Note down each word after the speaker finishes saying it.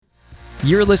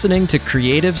You're listening to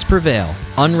Creatives Prevail,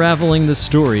 unraveling the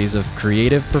stories of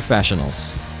creative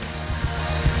professionals.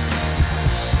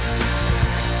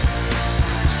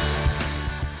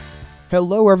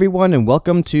 Hello, everyone, and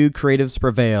welcome to Creatives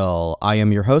Prevail. I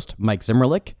am your host, Mike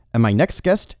Zimmerlich, and my next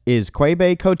guest is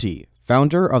Kweighbaye Kotee,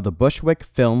 founder of the Bushwick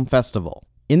Film Festival.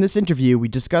 In this interview, we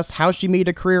discuss how she made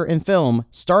a career in film,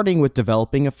 starting with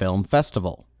developing a film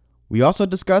festival. We also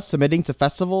discuss submitting to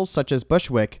festivals such as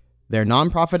Bushwick, their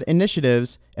nonprofit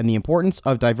initiatives, and the importance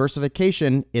of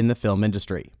diversification in the film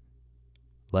industry.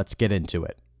 Let's get into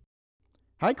it.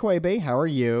 Hi, Kweighbaye. How are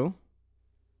you?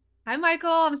 Hi,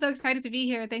 Michael. I'm so excited to be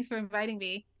here. Thanks for inviting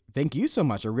me. Thank you so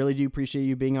much. I really do appreciate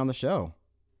you being on the show.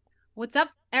 What's up,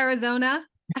 Arizona?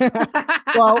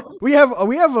 Well, we have an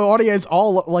audience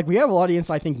we have an audience,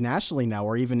 I think, nationally now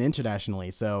or even internationally.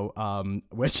 So,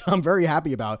 which I'm very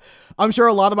happy about. I'm sure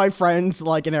a lot of my friends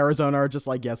like in Arizona are just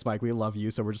like, yes, Mike, we love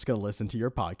you. So we're just going to listen to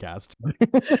your podcast.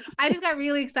 I just got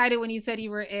really excited when you said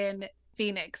you were in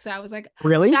Phoenix. So I was like,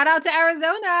 really? Shout out to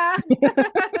Arizona.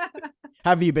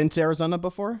 Have you been to Arizona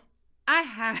before? I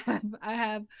have.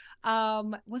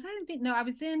 Was I in Phoenix? No, I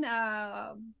was in,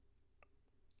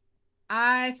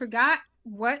 I forgot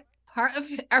what part of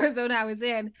Arizona I was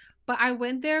in, but I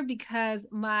went there because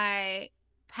my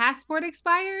passport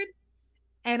expired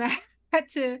and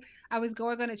I was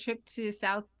going on a trip to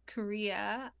South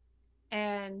Korea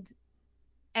and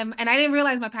I didn't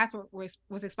realize my passport was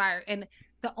expired. And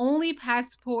the only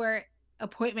passport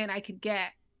appointment I could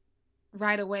get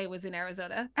right away was in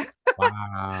Arizona.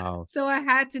 Wow. So I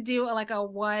had to do a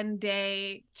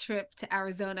 1-day trip to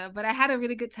Arizona, but I had a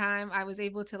really good time. I was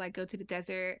able to go to the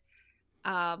desert.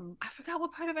 I forgot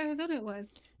what part of Arizona it was.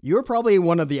 You were probably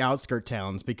one of the outskirt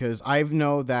towns because I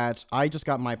know that I just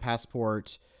got my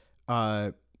passport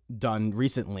done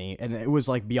recently and it was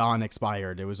beyond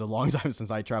expired. It was a long time since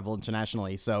I traveled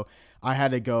internationally. So I had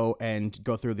to go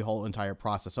through the whole entire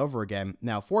process over again.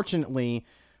 Now, fortunately,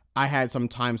 I had some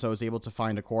time, so I was able to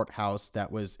find a courthouse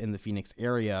that was in the Phoenix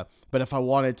area. But if I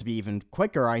wanted to be even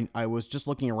quicker, I was just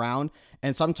looking around,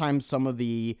 and sometimes some of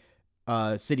the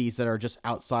cities that are just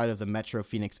outside of the Metro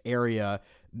Phoenix area,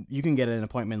 you can get an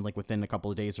appointment within a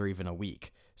couple of days or even a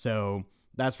week. So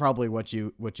that's probably what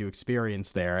you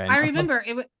experienced there. And I remember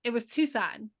it was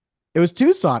Tucson. It was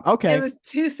Tucson. Okay. It was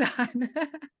Tucson.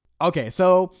 Okay,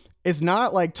 so it's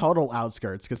not total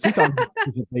outskirts because Tucson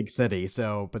is a big city.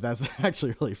 So, but that's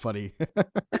actually really funny.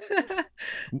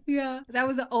 Yeah, that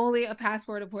was only a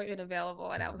passport appointment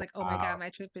available, and I was like, "Oh my Wow. God,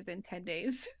 my trip is in 10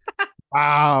 days."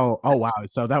 Wow. Oh, wow.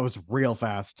 So that was real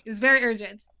fast. It was very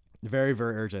urgent. Very,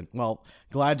 very urgent. Well,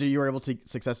 glad you were able to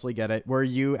successfully get it. Were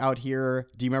you out here?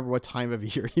 Do you remember what time of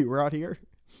year you were out here?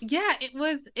 Yeah, it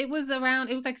was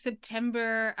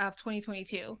September of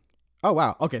 2022. Oh,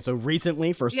 wow. Okay, so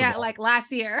recently, first of all. Yeah,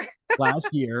 last year. Last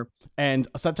year. And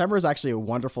September is actually a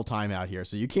wonderful time out here.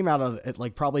 So you came out of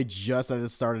it probably just as it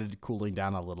started cooling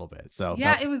down a little bit. So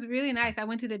yeah, it was really nice. I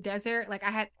went to the desert.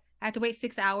 I had to wait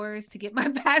 6 hours to get my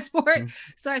passport.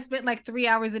 So I spent 3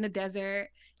 hours in the desert.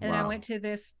 And then I went to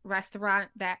this restaurant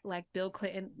that Bill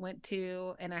Clinton went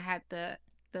to, and I had the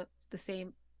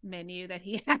same menu that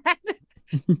he had.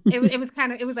 it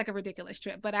was like a ridiculous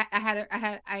trip, but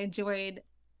I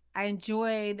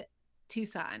enjoyed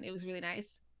Tucson. It was really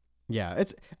nice. Yeah,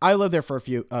 I lived there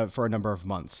for a number of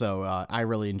months, so I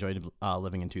really enjoyed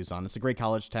living in Tucson. It's a great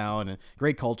college town and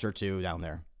great culture too down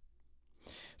there.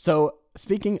 So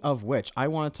speaking of which, I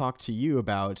want to talk to you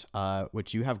about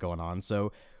what you have going on.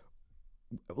 So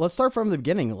let's start from the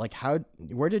beginning.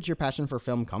 Where did your passion for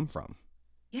film come from?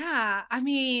 Yeah, I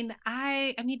mean,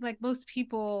 like most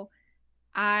people,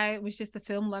 I was just a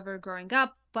film lover growing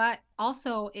up, but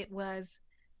also it was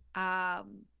a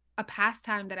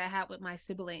pastime that I had with my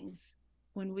siblings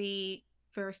when we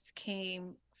first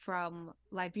came from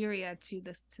Liberia to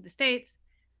the States.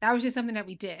 That was just something that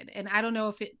we did. And I don't know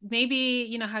if it,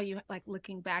 maybe, how you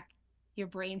looking back, your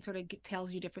brain sort of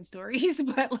tells you different stories,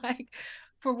 but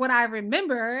for what I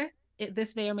remember,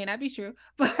 this may or may not be true,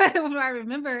 but what I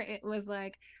remember, it was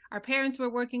our parents were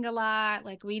working a lot.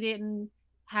 We didn't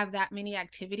have that many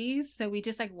activities. So we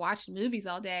just watched movies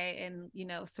all day and,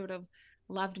 sort of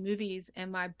loved movies.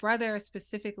 And my brother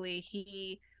specifically,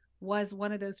 he was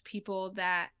one of those people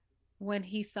that when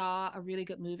he saw a really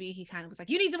good movie, he kind of was like,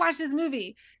 you need to watch this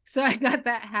movie. So I got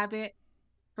that habit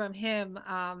from him.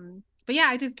 But yeah,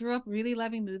 I just grew up really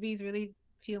loving movies, really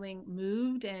feeling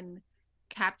moved and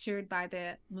captured by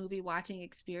the movie watching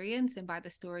experience and by the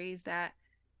stories that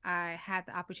I had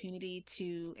the opportunity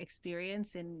to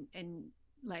experience and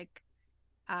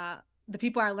the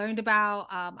people I learned about.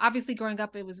 Obviously growing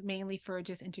up, it was mainly for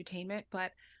just entertainment,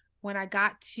 but when I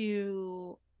got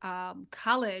to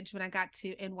college, when I got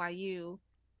to NYU,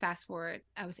 fast forward,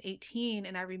 I was 18,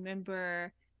 and I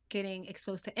remember getting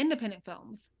exposed to independent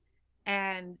films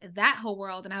and that whole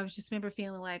world. And I was just remember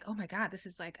feeling like, oh my God, this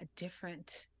is like a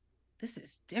different, this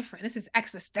is different. This is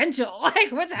existential.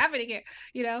 Like, what's happening here?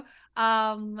 You know?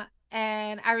 Um,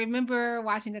 and I remember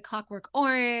watching A Clockwork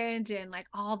Orange and like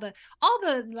all the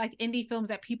like indie films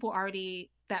that people already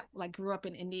that like grew up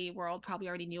in indie world probably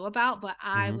already knew about, but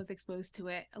I Mm-hmm. was exposed to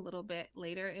it a little bit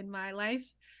later in my life.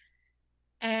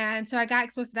 And so I got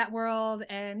exposed to that world.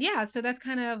 And yeah, so that's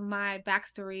kind of my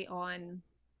backstory on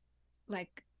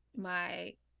like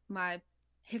my my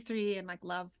history and like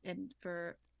love and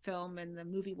for film and the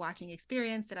movie watching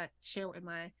experience that I share with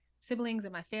my siblings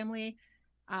and my family,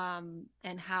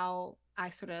 and how I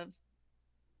sort of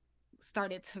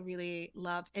started to really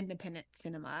love independent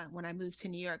cinema when I moved to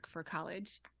New York for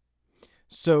college.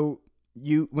 So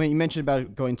when you mentioned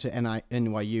about going to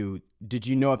NYU, did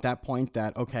you know at that point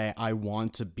that, okay, I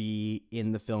want to be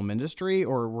in the film industry,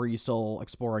 or were you still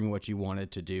exploring what you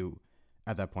wanted to do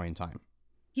at that point in time?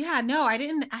 Yeah, no, I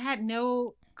didn't. I had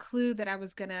no clue that I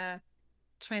was gonna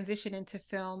transition into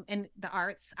film and the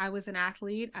arts. I was an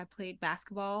athlete. I played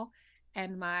basketball,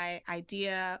 and my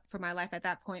idea for my life at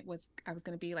that point was I was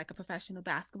going to be like a professional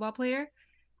basketball player.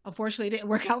 Unfortunately, it didn't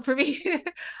work out for me.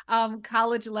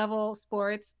 College level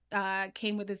sports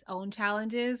came with its own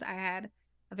challenges. I had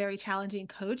a very challenging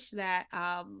coach that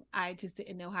I just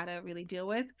didn't know how to really deal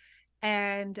with.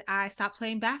 And I stopped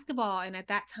playing basketball. And at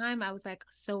that time, I was like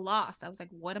so lost. I was like,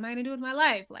 what am I going to do with my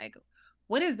life? Like,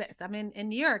 what is this? I'm in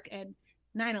New York, and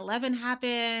 9/11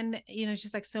 happened. It's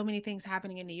just like so many things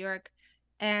happening in New York.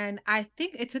 And I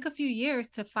think it took a few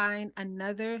years to find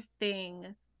another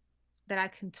thing that I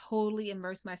can totally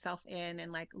immerse myself in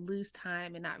and like lose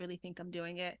time and not really think I'm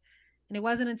doing it. And it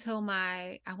wasn't until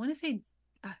I want to say,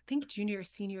 I think junior or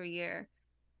senior year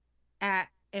at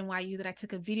NYU that I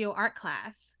took a video art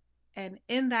class. And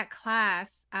in that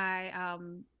class, I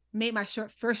made my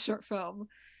first short film.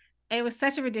 It was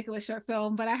such a ridiculous short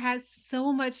film, but I had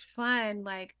so much fun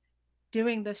like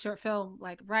doing the short film,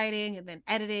 like writing and then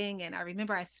editing. And I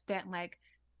remember I spent like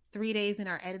 3 days in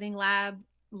our editing lab,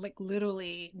 like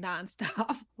literally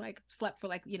nonstop, like slept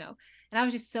for and I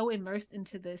was just so immersed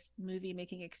into this movie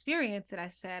making experience that I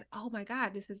said, oh my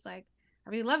God, this is like, I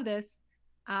really love this.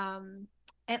 And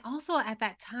also at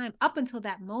that time, up until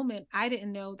that moment, I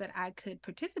didn't know that I could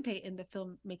participate in the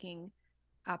filmmaking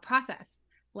process.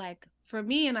 Like for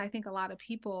me, and I think a lot of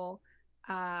people,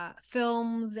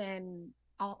 films and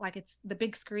all like it's the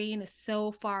big screen is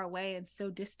so far away and so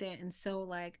distant and so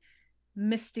like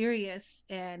mysterious,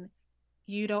 and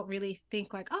you don't really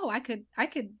think like, oh, I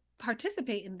could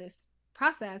participate in this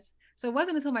process. So it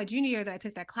wasn't until my junior year that I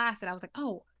took that class that I was like,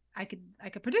 oh, I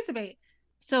could participate.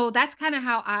 So that's kind of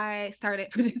how I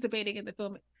started participating in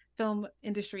the film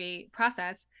industry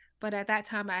process. But at that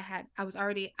time I was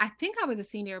already, I think I was a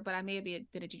senior, but I may have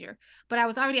been a junior, but I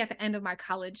was already at the end of my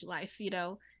college life,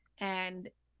 and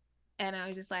I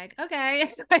was just like,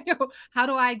 okay, how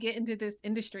do I get into this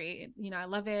industry? I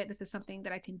love it. This is something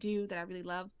that I can do that I really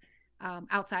love,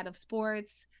 outside of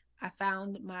sports. I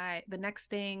found the next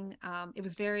thing. It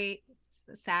was very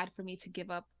sad for me to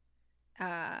give up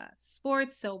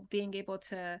sports. So being able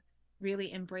to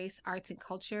really embrace arts and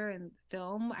culture and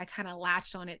film, I kind of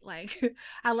latched on it like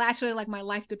I latched on it like my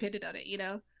life depended on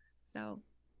it. So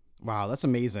Wow, that's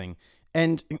amazing.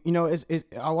 And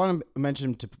I want to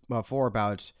mention before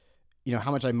about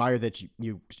how much I admire that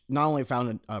you not only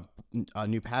found a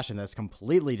new passion that's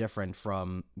completely different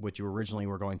from what you originally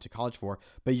were going to college for,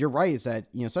 but you're right, is that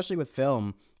especially with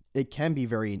film, it can be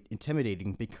very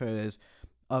intimidating because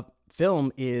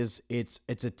film is it's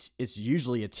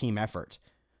usually a team effort.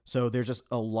 So there's just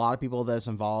a lot of people that's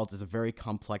involved. It's a very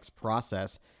complex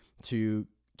process to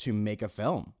make a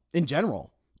film in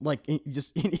general. Like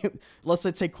just let's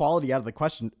take quality out of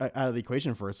the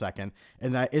equation for a second,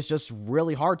 and that it's just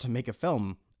really hard to make a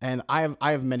film. And I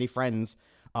have many friends,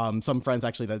 some friends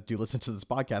actually that do listen to this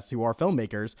podcast who are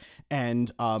filmmakers,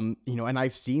 and and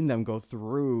I've seen them go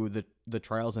through the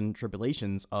trials and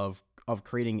tribulations of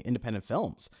creating independent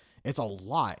films. It's a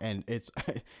lot, and it's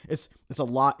it's a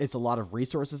lot. It's a lot of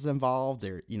resources involved.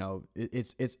 There,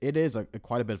 it is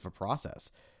quite a bit of a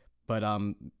process. But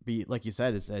like you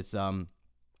said, it's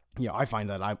I find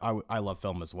that I love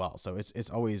film as well. So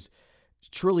it's always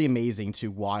truly amazing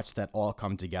to watch that all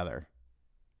come together.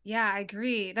 yeah, I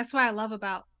agree. That's what I love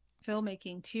about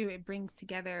filmmaking too. It brings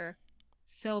together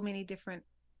so many different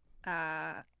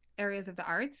uh areas of the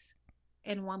arts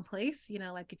in one place.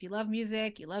 Like if you love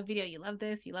music, you love video, you love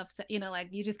this, you love like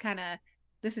you just kind of,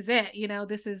 this is it.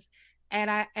 This is, and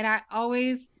I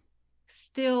always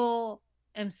still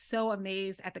am so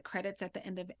amazed at the credits at the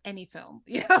end of any film.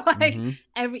 You know, like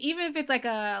Mm-hmm. even if it's like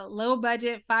a low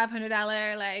budget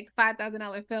 $500, like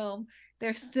 $5,000 film,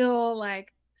 there's still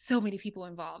like so many people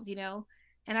involved, you know?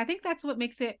 And I think that's what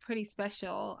makes it pretty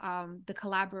special. The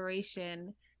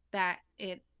collaboration that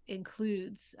it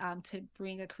includes, to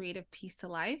bring a creative piece to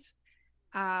life.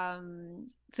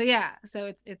 So yeah,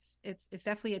 so it's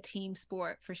definitely a team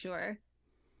sport for sure.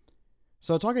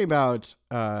 So talking about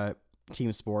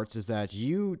team sports, is that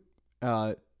you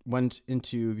uh, went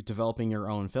into developing your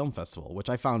own film festival, which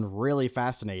I found really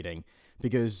fascinating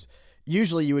because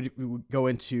usually you would go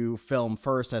into film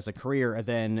first as a career and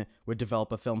then would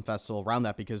develop a film festival around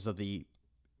that because of the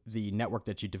network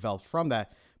that you developed from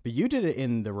that. But you did it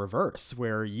in the reverse,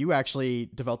 where you actually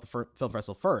developed the film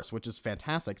festival first, which is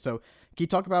fantastic. So, can you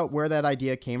talk about where that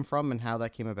idea came from and how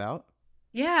that came about?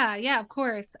 Yeah, yeah, of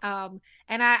course. And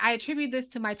I attribute this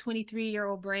to my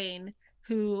 23-year-old brain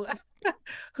who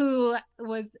who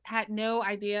was had no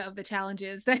idea of the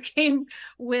challenges that came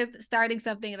with starting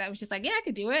something that was just like, yeah, I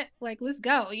could do it. Like, let's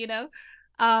go, you know?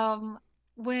 Um,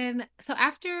 when so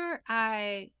after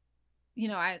as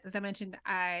I mentioned,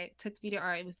 I took video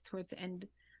art. It was towards the end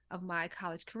of my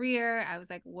college career. I was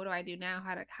like, what do I do now?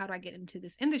 How do I get into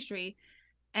this industry?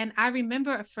 And I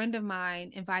remember a friend of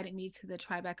mine invited me to the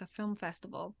Tribeca Film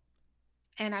Festival.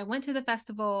 And I went to the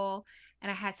festival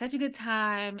and I had such a good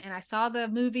time. And I saw the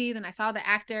movie, then I saw the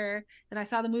actor, then I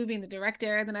saw the movie and the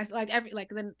director, then I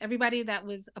then everybody that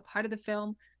was a part of the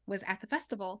film was at the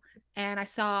festival. And I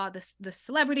saw the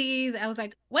celebrities. I was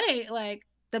like, wait, like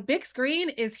the big screen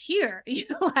is here. You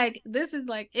know, like this is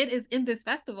like it is in this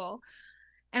festival.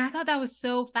 And I thought that was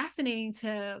so fascinating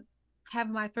to have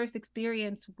my first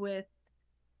experience with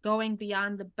going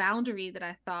beyond the boundary that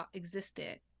I thought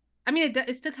existed. I mean,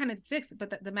 it still kind of exists,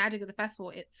 but the magic of the festival,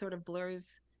 it sort of blurs.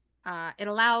 It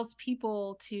allows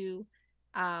people to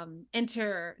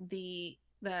enter the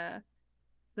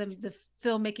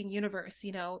filmmaking universe,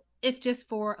 you know, if just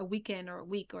for a weekend or a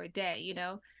week or a day, you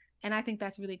know. And I think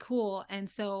that's really cool. And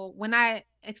so when I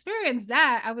experienced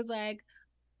that, I was like,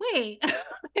 wait,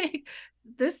 like,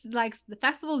 this like the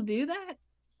festivals do that.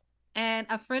 And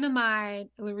a friend of mine,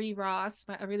 Larry Ross,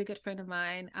 a really good friend of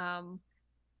mine, to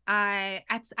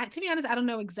be honest, I don't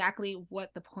know exactly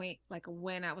what the point, like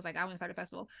when I was like, I want to start a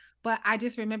festival, but I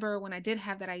just remember when I did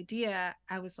have that idea,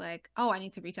 I was like, oh, I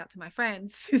need to reach out to my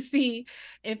friends to see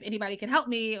if anybody can help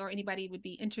me or anybody would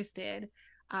be interested.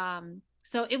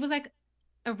 So it was like,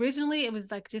 originally, it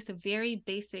was like just a very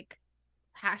basic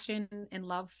passion and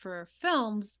love for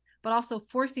films, but also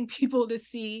forcing people to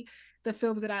see the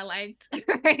films that I liked.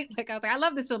 Right? Like I was like, I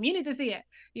love this film. You need to see it.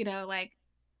 You know, like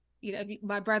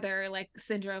my brother like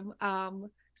syndrome.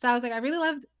 So I was like, I really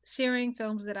loved sharing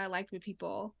films that I liked with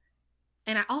people,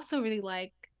 and I also really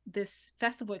like this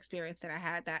festival experience that I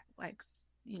had that like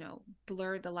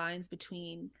blurred the lines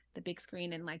between the big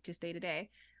screen and like just day to day.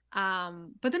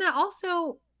 But then I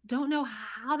also don't know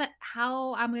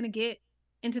how I'm gonna get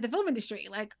into the film industry.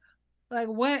 Like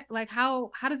what like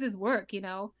how does this work, you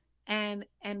know? And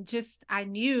just I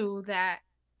knew that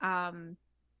um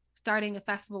starting a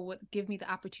festival would give me the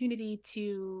opportunity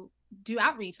to do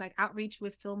outreach, like outreach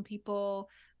with film people,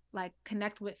 like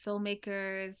connect with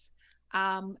filmmakers,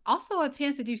 also a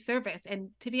chance to do service. And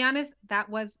to be honest,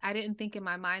 I didn't think in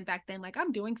my mind back then like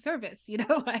I'm doing service, you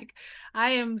know. Like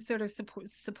I am sort of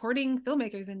supporting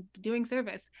filmmakers and doing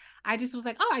service. I just was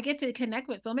like, oh, I get to connect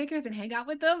with filmmakers and hang out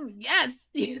with them, yes.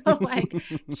 You know, like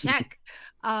check.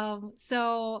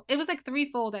 So it was like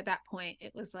threefold at that point.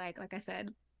 It was like I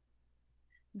said,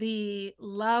 the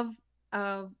love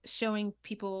of showing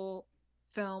people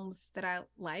films that I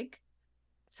like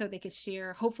so they could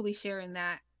hopefully share in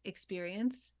that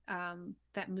experience,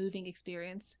 that moving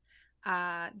experience.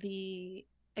 The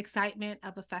excitement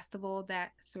of a festival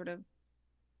that sort of,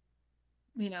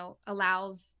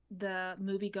 allows the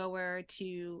moviegoer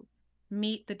to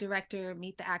meet the director,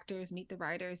 meet the actors, meet the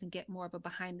writers, and get more of a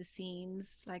behind the scenes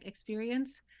like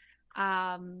experience.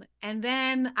 And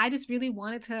then I just really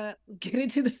wanted to get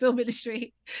into the film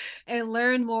industry and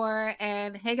learn more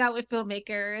and hang out with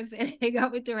filmmakers and hang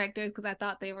out with directors because I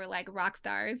thought they were like rock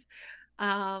stars.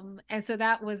 And so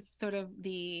that was sort of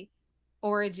the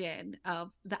origin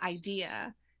of the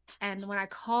idea. And when I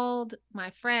called my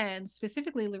friends,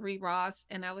 specifically Larry Ross,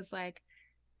 and I was like,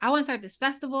 I want to start this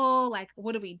festival. Like,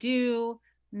 what do we do?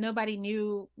 Nobody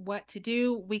knew what to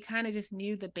do. We kind of just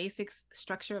knew the basic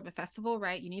structure of a festival,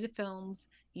 right? You need a films,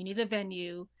 you need a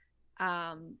venue.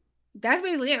 Um, that's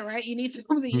basically it, right? You need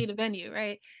films and you need a venue,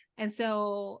 right? And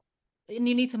so, and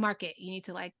you need to market. You need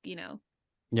to like,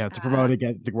 Yeah, to promote it,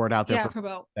 get the word out there Yeah, for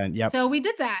promote. then. Yep. So we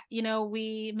did that.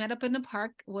 We met up in the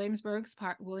park, Williamsburg,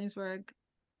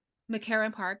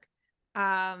 McCarran Park.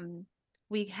 Um,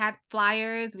 we had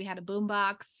flyers, we had a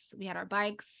boombox, we had our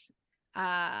bikes,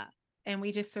 uh, and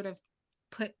we just sort of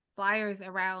put flyers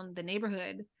around the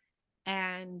neighborhood.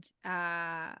 And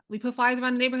we put flyers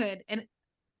around the neighborhood, and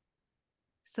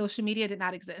social media did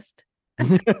not exist.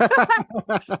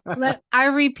 I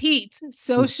repeat,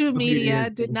 social media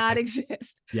did not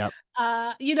exist. Yep.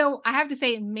 I have to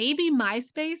say maybe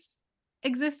MySpace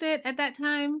existed at that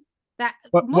time. That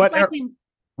What most what er, likely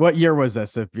what year was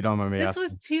this, if you don't mind me this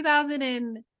was asking?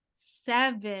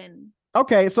 2007.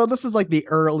 Okay, so this is like the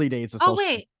early days of Oh social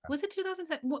wait, was it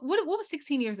 2007? What was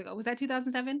 16 years ago? Was that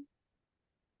 2007?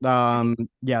 Yeah,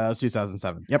 that was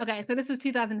 2007. Yep. Okay, so this was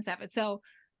 2007. So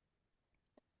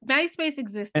MySpace And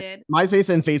existed. MySpace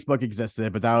and Facebook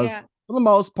existed, but that was Yeah, for the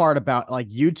most part about like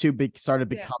YouTube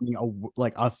started yeah. becoming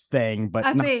a thing, but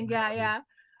A not thing, yeah, really. yeah.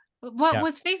 What Yeah.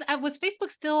 was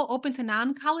Facebook still open to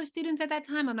non-college students at that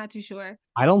time? I'm not too sure.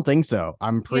 I don't think so.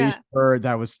 I'm pretty Yeah, sure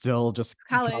that was still just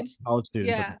college. college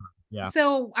students at the Yeah. time. Yeah.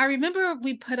 So I remember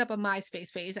we put up a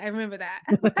MySpace page. I remember that.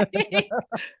 Hey,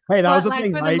 that was But the like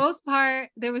thing, for the right? most part,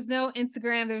 there was no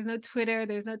Instagram, there was no Twitter,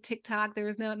 there was no TikTok, there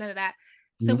was none of that.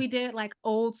 So Mhm. we did like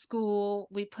old school.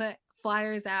 We put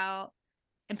flyers out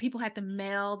and people had to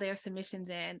mail their submissions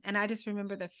in. And I just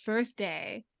remember the first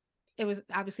day, it was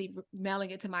obviously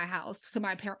mailing it to my house, to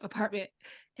my apartment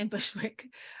in Bushwick.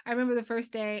 I remember the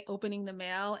first day opening the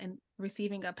mail and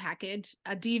receiving a package,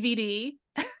 a DVD,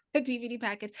 a DVD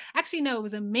package. Actually, no, it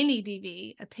was a mini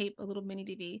DV, a tape, a little mini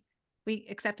DV. We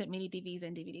accepted mini DVs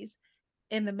and DVDs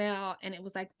in the mail, and it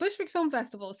was like Bushwick Film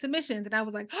Festival submissions, and I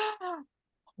was like, oh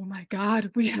my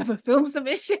god, we have a film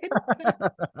submission.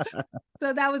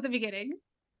 So that was the beginning.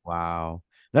 Wow,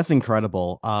 that's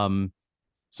incredible.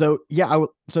 So yeah,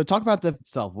 so talk about the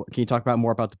itself. Can you talk about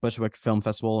more about the Bushwick Film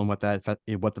Festival and what the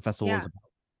festival is Yeah. about?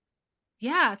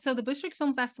 Yeah. So the Bushwick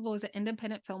Film Festival is an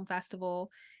independent film festival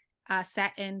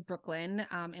set in Brooklyn,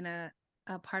 in a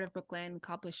part of Brooklyn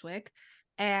called Bushwick.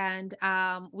 And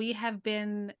we have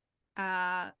been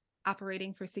uh,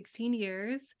 operating for 16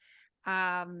 years.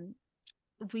 Um,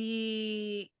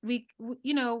 we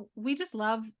just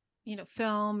love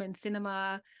film and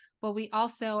cinema, but we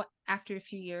also, after a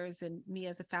few years and me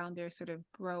as a founder sort of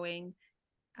growing,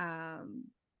 um,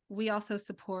 we also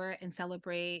support and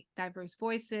celebrate diverse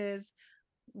voices.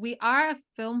 We are a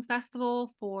film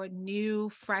festival for new,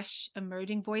 fresh,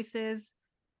 emerging voices,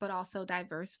 but also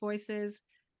diverse voices.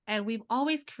 And we've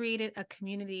always created a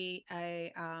community,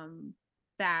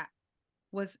 that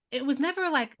it was never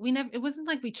like it wasn't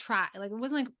like we tried, like it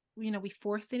wasn't like, we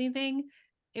forced anything.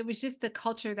 It was just the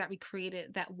culture that we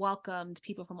created that welcomed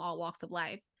people from all walks of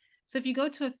life. So if you go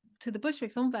to the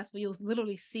Bushwick Film Festival, you'll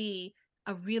literally see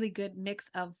a really good mix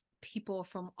of people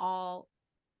from all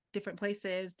different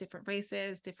places, different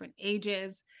races, different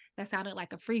ages. That sounded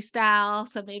like a freestyle,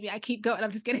 so maybe I keep going.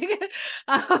 I'm just kidding.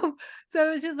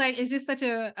 So it's just such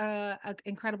a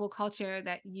incredible culture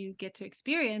that you get to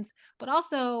experience, but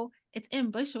also it's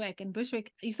in Bushwick and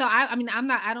Bushwick. So I mean,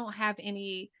 I don't have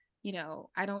any,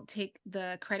 I don't take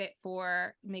the credit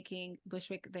for making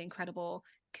Bushwick the incredible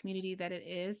community that it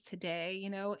is today.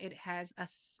 It has a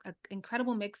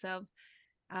incredible mix of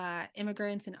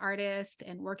immigrants and artists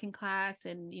and working class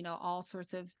and all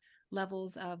sorts of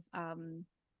levels of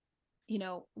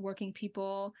working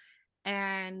people,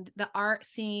 and the art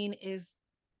scene is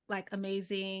like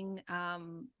amazing,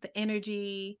 the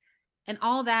energy and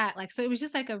all that, like, so it was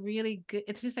just like a really good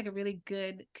it's just like a really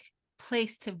good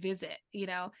place to visit,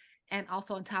 and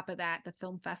also on top of that, the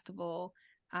film festival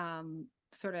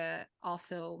sort of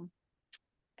also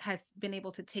has been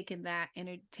able to take that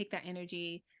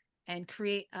energy and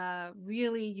create a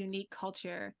really unique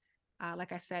culture,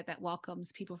 like I said, that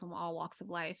welcomes people from all walks of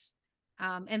life.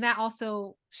 And that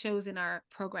also shows in our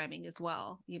programming as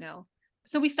well.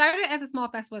 So we started as a small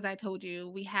festival, as I told you.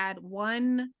 We had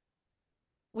one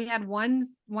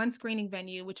screening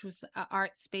venue, which was an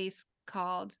art space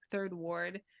called Third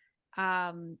Ward,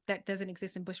 that doesn't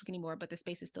exist in Bushwick anymore, but the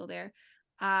space is still there.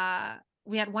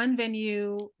 We had one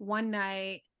venue, one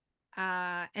night,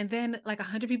 and then like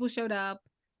 100 people showed up.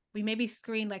 We maybe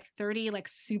screened like 30 like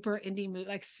super indie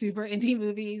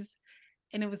movies,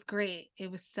 and it was great.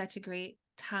 It was such a great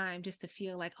time just to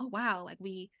feel like, oh wow, like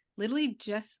we literally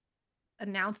just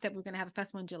announced that we're going to have a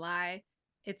festival in July.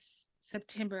 It's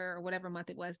September or whatever month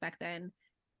it was back then,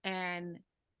 and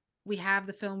we have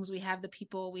the films, we have the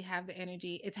people, we have the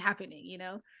energy. It's happening.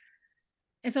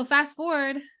 And so fast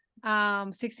forward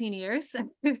 16 years,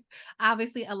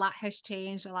 obviously a lot has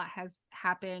changed, a lot has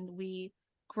happened. We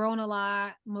grown a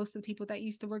lot. Most of the people that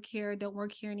used to work here don't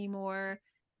work here anymore.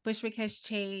 Bushwick has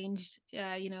changed.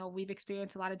 We've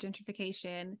experienced a lot of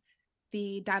gentrification.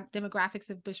 The demographics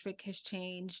of Bushwick has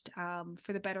changed,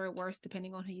 for the better or worse,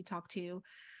 depending on who you talk to.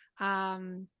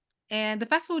 Um, and the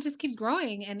festival just keeps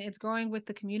growing, and it's growing with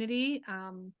the community.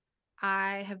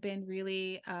 I have been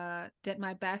really did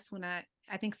my best when I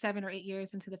think 7 or 8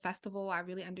 years into the festival, I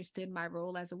really understood my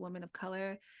role as a woman of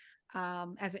color,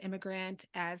 as an immigrant,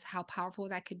 as how powerful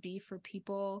that could be for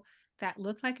people that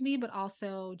look like me, but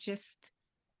also just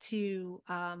to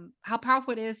how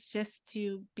powerful it is just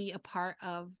to be a part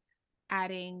of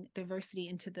adding diversity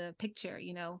into the picture,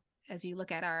 as you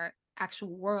look at our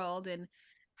actual world and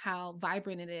how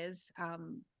vibrant it is.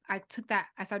 I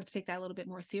started to take that a little bit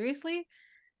more seriously.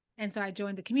 And so I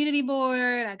joined the community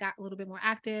board. I got a little bit more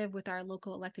active with our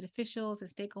local elected officials and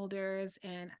stakeholders.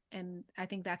 And I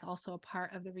think that's also a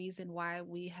part of the reason why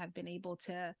we have been able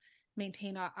to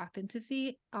maintain our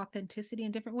authenticity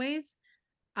in different ways.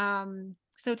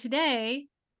 So today,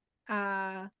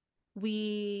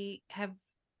 we have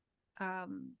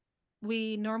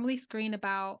we normally screen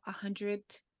about 100.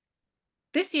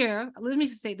 This year, let me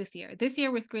just say this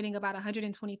year we're screening about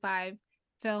 125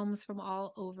 films from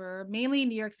all over, mainly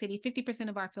New York City. 50%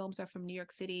 of our films are from New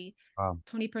York City. Wow.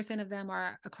 20% of them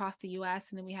are across the US,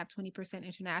 and then we have 20%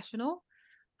 international.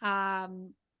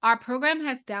 Our program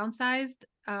has downsized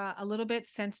a little bit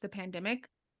since the pandemic.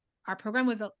 Our program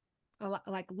was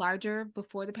like larger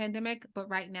before the pandemic, but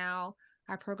right now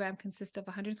our program consists of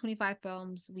 125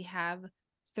 films. We have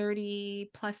 30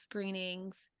 plus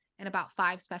screenings and about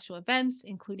 5 special events,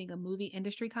 including a movie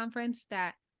industry conference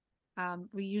that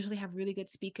we usually have really good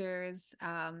speakers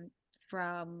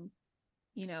from,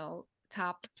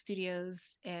 top studios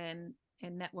and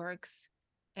networks.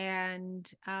 And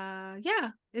yeah,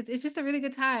 it's just a really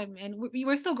good time. And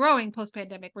we're still growing post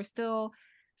pandemic. We're still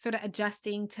sort of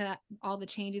adjusting to all the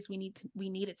changes we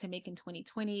needed to make in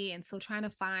 2020, and still trying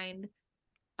to find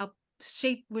a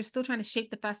shape. We're still trying to shape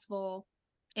the festival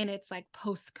in its like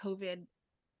post COVID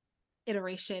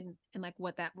iteration, and like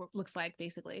what that looks like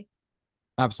basically.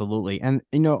 Absolutely. And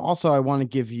also I want to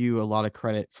give you a lot of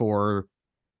credit for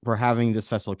having this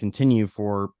festival continue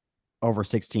for over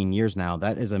 16 years now.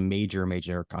 That is a major,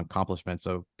 major accomplishment.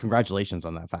 So congratulations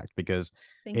on that fact, because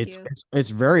Thank it's you. it's, it's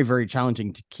very, very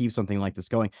challenging to keep something like this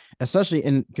going, especially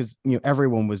because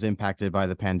everyone was impacted by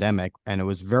the pandemic, and it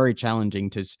was very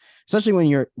challenging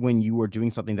especially when you were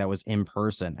doing something that was in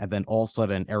person, and then all of a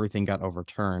sudden everything got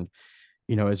overturned.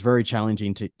 It's very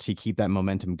challenging to keep that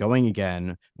momentum going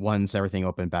again once everything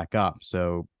opened back up.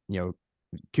 So,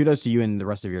 kudos to you and the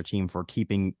rest of your team for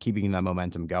keeping that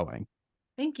momentum going.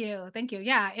 Thank you. Thank you.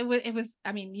 Yeah, it was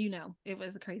I mean, it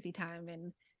was a crazy time,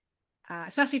 and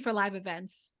especially for live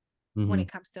events. When Hmm. it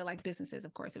comes to like businesses,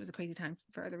 of course, it was a crazy time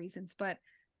for other reasons, but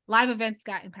live events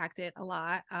got impacted a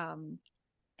lot.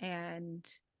 And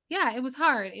yeah, it was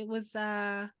hard.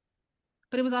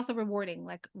 But it was also rewarding.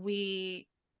 Like we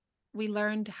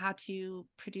learned how to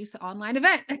produce an online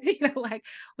event. Like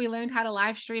we learned how to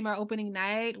live stream our opening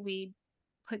night. We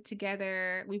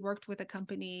worked with a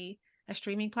company, a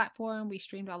streaming platform. We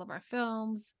streamed all of our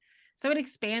films. So it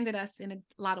expanded us in a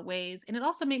lot of ways. And it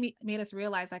also made us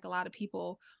realize, like a lot of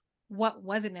people, what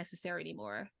wasn't necessary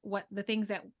anymore. What the things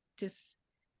that just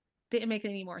didn't make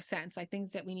any more sense, like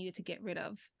things that we needed to get rid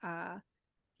of.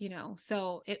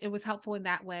 So it was helpful in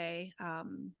that way.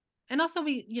 And also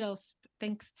we,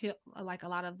 thanks to like a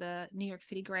lot of the New York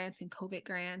City grants and COVID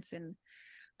grants and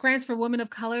grants for women of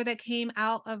color that came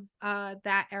out of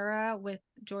that era with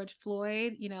George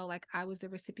Floyd, like I was the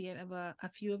recipient of a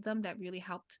few of them that really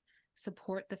helped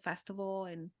support the festival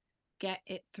and get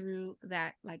it through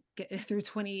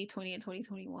 2020 and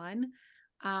 2021.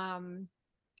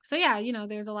 So yeah,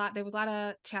 there was a lot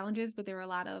of challenges, but there was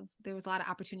a lot of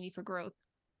opportunity for growth.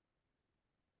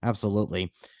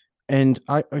 Absolutely. And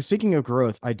speaking of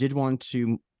growth, I did want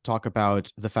to talk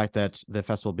about the fact that the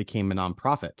festival became a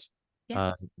nonprofit.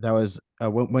 Yes. That was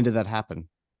when did that happen?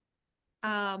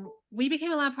 We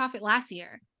became a nonprofit last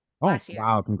year. Oh, wow!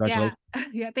 Yeah. Congratulations.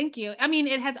 Yeah, thank you. I mean,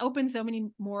 it has opened so many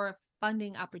more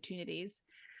funding opportunities.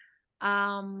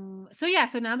 So yeah,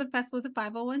 so now the festival is a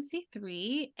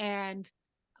 501(c)(3), and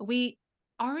we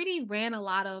already ran a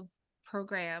lot of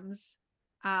programs.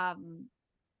 Um,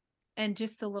 and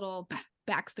just a little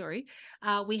backstory.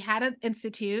 We had an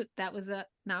institute that was a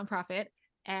nonprofit,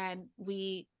 and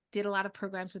we did a lot of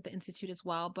programs with the institute as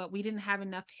well, but we didn't have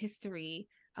enough history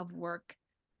of work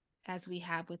as we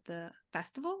have with the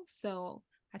festival. So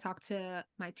I talked to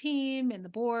my team and the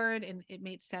board, and it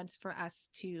made sense for us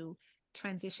to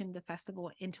transition the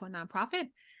festival into a nonprofit.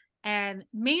 and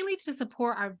mainly to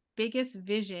support our biggest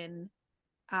vision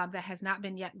that has not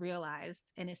been yet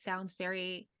realized. And it sounds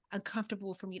very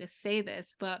uncomfortable for me to say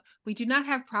this, but we do not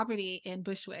have property in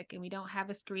Bushwick, and we don't have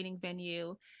a screening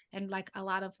venue. And like a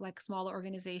lot of like smaller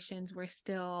organizations,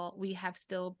 we have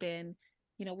still been,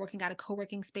 working out of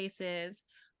co-working spaces,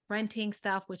 renting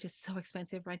stuff, which is so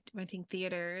expensive, renting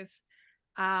theaters.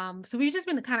 So we've just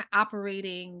been kind of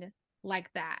operating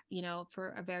like that,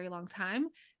 for a very long time.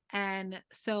 And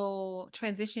so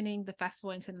transitioning the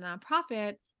festival into the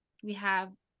nonprofit, we have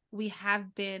we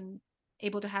have been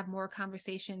able to have more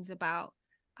conversations about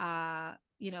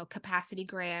capacity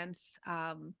grants,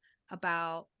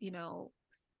 about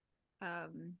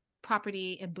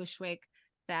property in Bushwick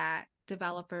that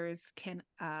developers can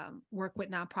work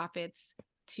with nonprofits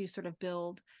to sort of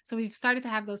build. So we've started to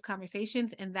have those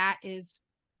conversations, and that is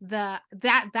that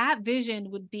vision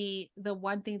would be the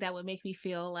one thing that would make me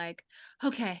feel like,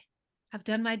 okay, I've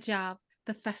done my job.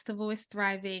 The festival is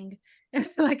thriving.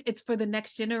 Like it's for the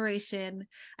next generation.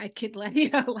 I could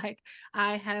like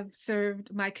I have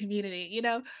served my community.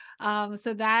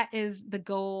 So that is the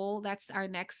goal. That's our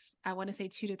next, I want to say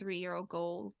 2 to 3 year old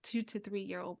goal, 2 to 3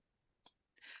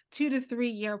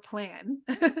 year plan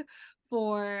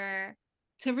for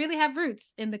to really have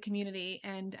roots in the community.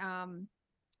 And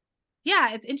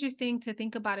yeah, it's interesting to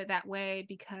think about it that way,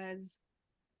 because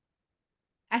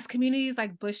as communities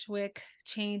like Bushwick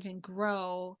change and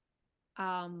grow,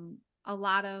 a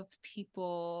lot of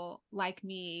people like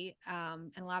me,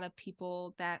 and a lot of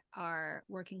people that are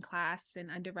working class and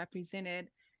underrepresented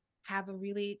have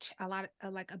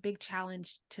a big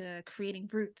challenge to creating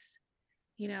roots,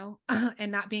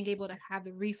 and not being able to have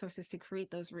the resources to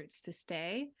create those roots to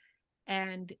stay.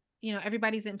 And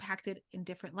everybody's impacted in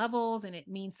different levels, and it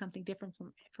means something different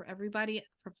for everybody,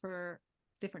 for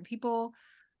different people.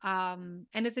 And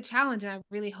it's a challenge, and I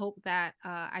really hope that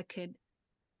I could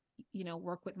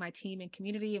work with my team and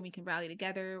community, and we can rally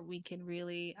together. We can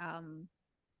really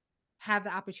have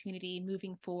the opportunity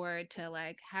moving forward to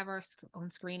like have our own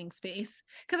screening space,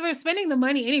 because we're spending the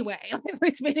money anyway. We're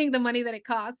spending the money that it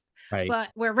costs, Right. but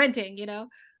we're renting.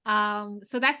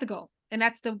 So that's the goal, and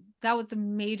that was the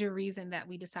major reason that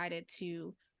we decided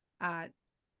to uh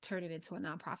turn it into a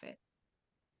nonprofit.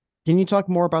 Can you talk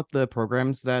more about the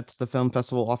programs that the film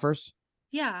festival offers?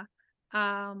 Yeah.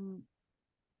 um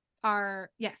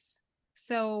yes.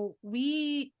 So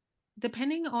we,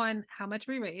 depending on how much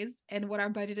we raise and what our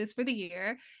budget is for the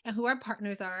year and who our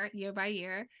partners are year by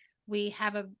year, we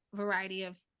have a variety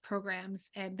of programs.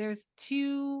 And there's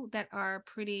two that are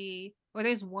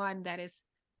there's one that is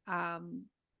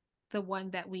the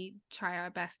one that we try our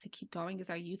best to keep going, is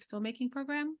our youth filmmaking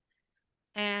program.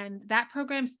 And that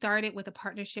program started with a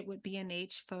partnership with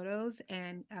B&H Photos,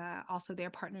 and also their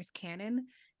partners Canon.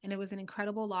 And it was an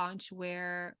incredible launch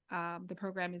where the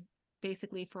program is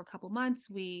basically for a couple months.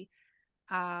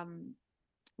 Um,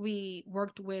 we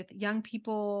worked with young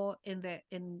people in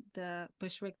the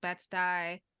Bushwick,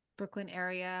 Bed-Stuy, Brooklyn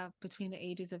area between the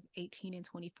ages of 18 and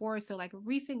 24. So like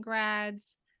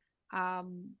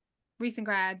um, recent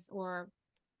grads or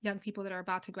young people that are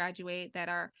about to graduate that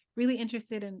are really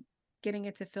interested in getting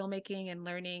into filmmaking and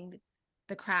learning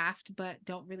the craft, but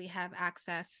don't really have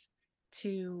access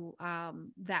to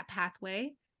that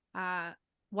pathway.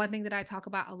 One thing that I talk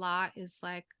about a lot is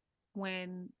like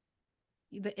when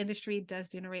the industry does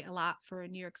generate a lot for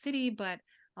New York City, but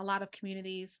a lot of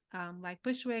communities like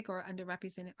Bushwick or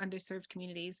underrepresented, underserved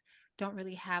communities don't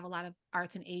really have a lot of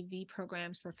arts and AV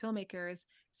programs for filmmakers.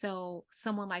 So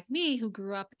someone like me who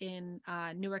grew up in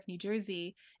Newark, New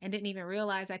Jersey, and didn't even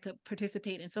realize I could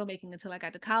participate in filmmaking until I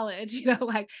got to college,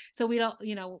 so we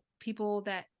don't, people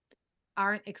that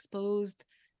aren't exposed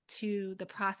to the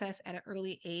process at an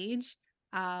early age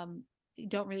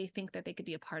don't really think that they could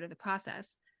be a part of the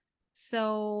process.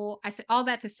 So I said all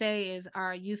that to say is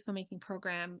our youth filmmaking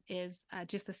program is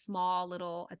just a small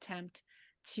little attempt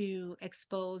to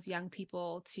expose young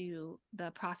people to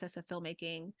the process of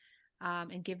filmmaking,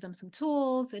 and give them some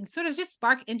tools and sort of just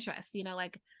spark interest.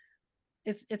 Like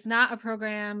it's not a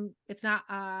program. It's not.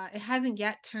 It hasn't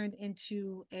yet turned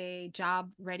into a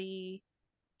job ready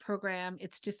program.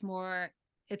 It's just more,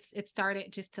 it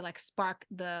started just to like spark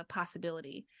the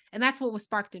possibility. And that's what was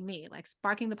sparked in me. Like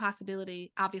sparking the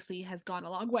possibility obviously has gone a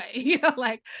long way,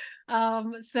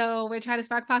 so we're trying to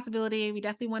spark possibility. We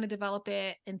definitely want to develop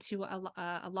it into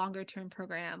a longer term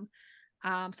program.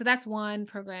 So that's one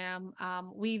program.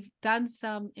 We've done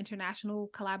some international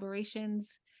collaborations.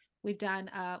 We've done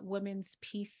a Women's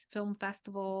Peace Film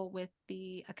Festival with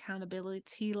the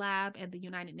Accountability Lab and the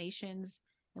United Nations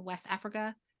in West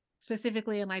Africa,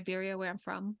 specifically in Liberia, where I'm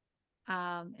from.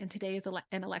 And today is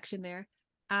an election there.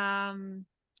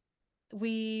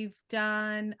 We've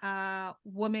done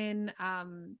woman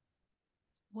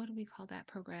what do we call that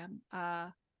program?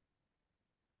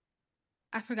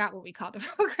 I forgot what we called the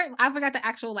program. I forgot the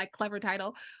actual like clever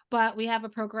title, but we have a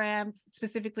program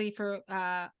specifically for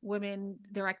women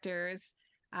directors,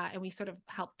 and we sort of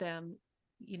help them,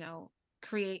 you know,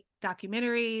 create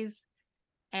documentaries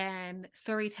and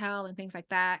storytell and things like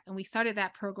that. And we started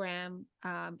that program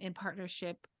in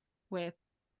partnership with.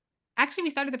 Actually, we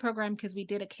started the program because we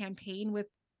did a campaign with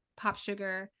Pop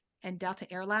Sugar and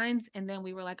Delta Airlines, and then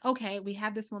we were like, okay, we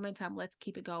have this momentum. Let's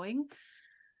keep it going.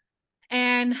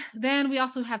 And then we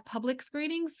also have public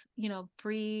screenings, you know,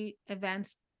 free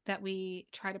events that we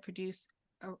try to produce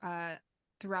uh,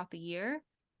 throughout the year.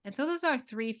 And so those are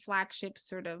three flagship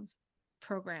sort of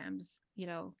programs, you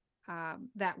know,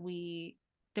 that we,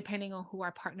 depending on who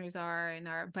our partners are and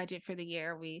our budget for the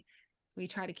year, we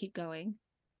try to keep going.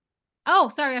 Oh,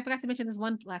 sorry, I forgot to mention this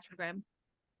one last program.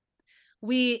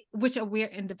 Which we're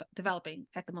in developing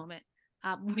at the moment.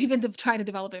 We've been trying to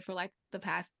develop it for like the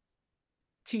past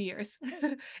 2 years.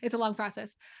 It's a long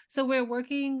process. So we're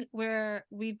working where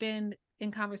we've been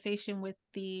in conversation with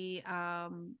the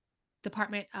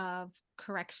Department of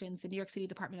Corrections, the New York City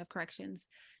Department of Corrections,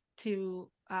 to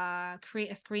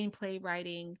create a screenplay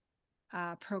writing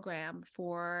program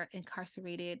for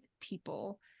incarcerated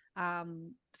people,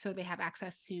 so they have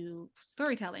access to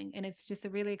storytelling. And it's just a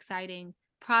really exciting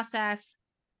process.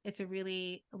 It's a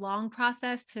really long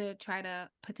process to try to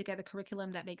put together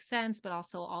curriculum that makes sense, but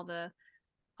also all the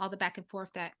back and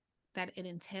forth that it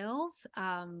entails.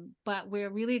 But we're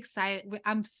really excited.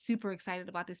 I'm super excited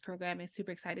about this program and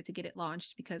super excited to get it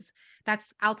launched, because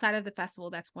that's outside of the festival.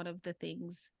 That's one of the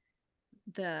things,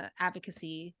 the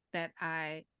advocacy that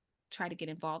I try to get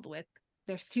involved with.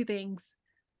 There's two things: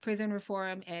 prison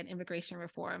reform and immigration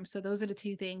reform. So those are the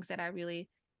two things that I really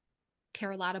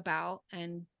care a lot about,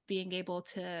 and being able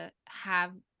to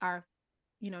have our,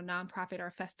 you know, nonprofit,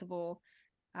 our festival,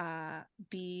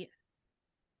 be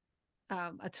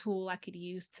a tool I could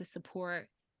use to support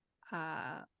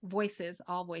voices,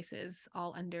 all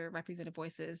underrepresented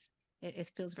voices. It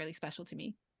feels really special to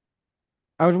me.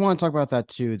 I would want to talk about that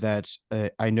too. That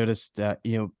I noticed that,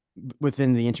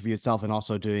 within the interview itself, and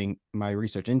also doing my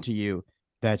research into you,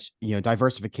 that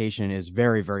diversification is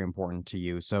very, very important to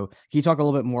you. So can you talk a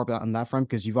little bit more about on that front,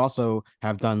 because you've also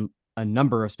have done a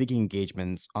number of speaking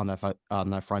engagements on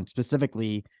that front,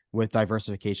 specifically with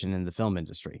diversification in the film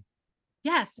industry.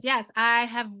 Yes, I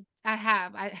have.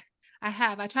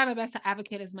 I try my best to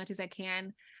advocate as much as I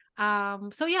can.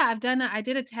 So yeah, I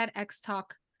did a TEDx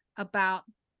talk about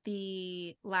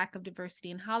the lack of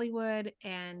diversity in Hollywood,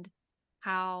 and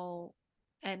how,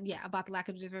 and yeah, about the lack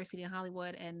of diversity in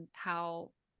Hollywood, and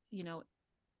how, you know,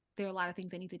 there are a lot of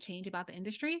things that need to change about the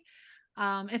industry.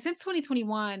 And since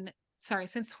 2021,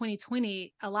 since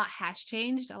 2020, a lot has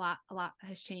changed. A lot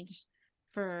has changed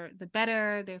for the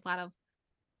better. There's a lot of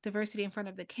diversity in front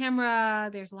of the camera.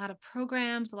 There's a lot of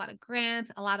programs, a lot of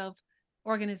grants, a lot of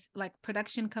like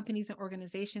production companies and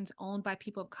organizations owned by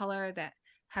people of color that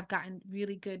have gotten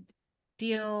really good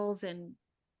deals,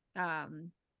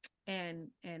 um and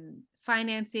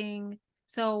financing.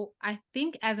 So I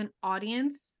think as an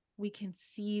audience, we can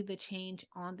see the change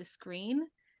on the screen,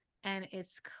 and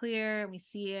it's clear. We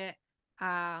see it.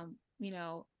 You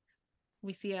know,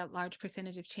 we see a large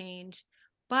percentage of change.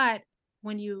 But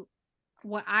when you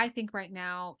what I think right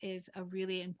now is a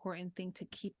really important thing to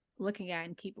keep looking at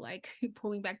and keep like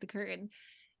pulling back the curtain,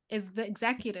 is the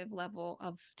executive level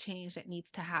of change that needs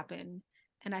to happen.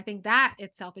 And I think that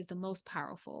itself is the most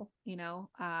powerful.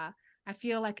 I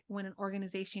feel like when an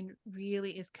organization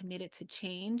really is committed to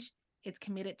change, it's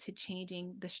committed to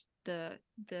changing the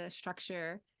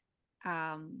structure,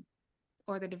 um,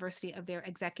 or the diversity of their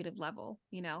executive level.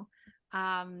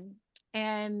 Um,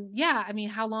 and yeah, I mean,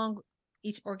 how long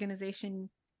each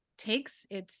organization takes,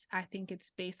 I think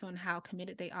it's based on how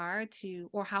committed they are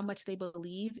to, or how much they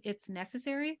believe it's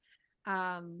necessary.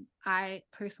 I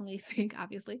personally think,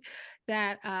 obviously,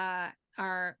 that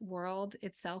our world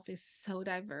itself is so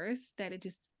diverse that it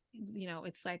just,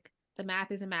 it's like the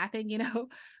math isn't mathing.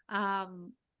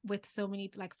 With so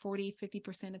many, like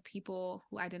 40-50% of people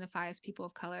who identify as people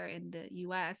of color in the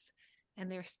US,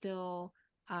 and they're still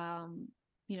 91%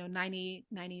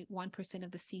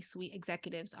 of the C-suite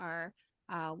executives are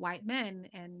white men.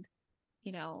 And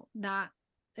not,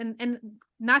 and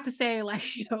not to say like,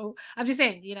 I'm just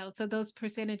saying, so those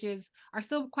percentages are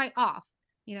still quite off.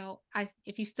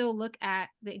 If you still look at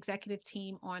the executive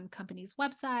team on companies'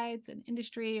 websites and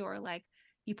industry, or like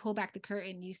you pull back the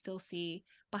curtain, you still see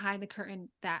behind the curtain,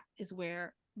 that is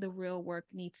where the real work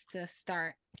needs to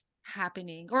start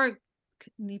happening, or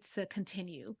needs to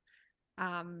continue.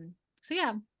 So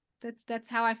yeah, that's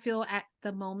how I feel at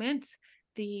the moment.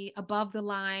 The above the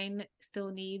line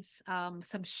still needs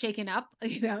some shaking up,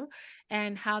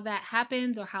 and how that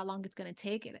happens or how long it's going to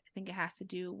take. I think it has to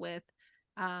do with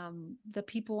the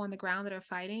people on the ground that are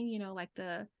fighting, like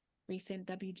the recent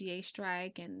WGA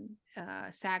strike and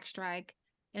SAG strike.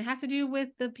 And it has to do with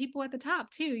the people at the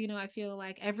top too. I feel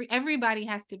like everybody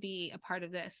has to be a part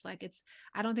of this. Like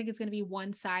I don't think it's going to be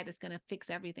one side that's going to fix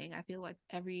everything. I feel like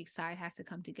every side has to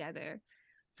come together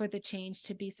for the change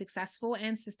to be successful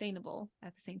and sustainable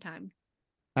at the same time.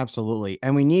 Absolutely.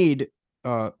 And we need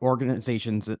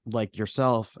organizations like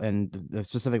yourself and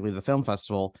specifically the film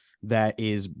festival that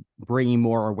is bringing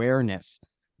more awareness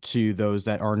to those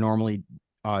that are normally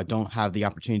don't have the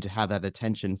opportunity to have that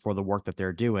attention for the work that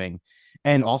they're doing.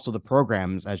 And also the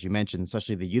programs, as you mentioned,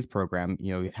 especially the youth program,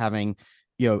 having,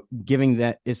 giving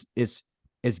that is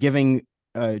giving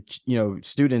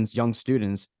students, young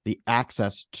students, the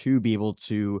access to be able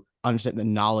to understand the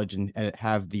knowledge and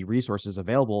have the resources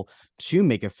available to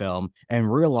make a film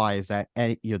and realize that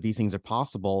these things are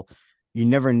possible. You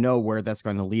never know where that's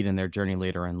going to lead in their journey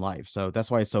later in life. So that's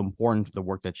why it's so important for the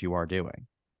work that you are doing.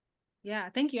 Yeah,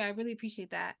 thank you. I really appreciate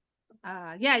that.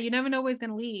 Yeah, you never know where it's going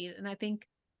to lead, and I think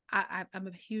I'm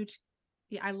a huge.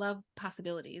 Yeah, I love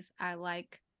possibilities. I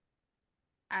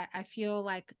feel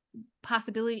like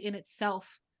possibility in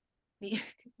itself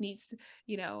needs.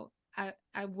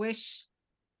 I wish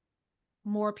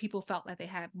more people felt like they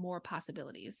had more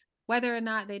possibilities. Whether or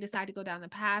not they decide to go down the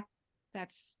path,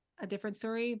 that's a different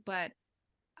story. But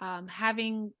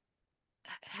having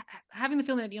the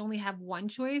feeling that you only have one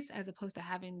choice as opposed to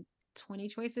having 20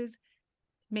 choices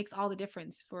makes all the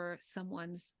difference for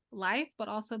someone's life, but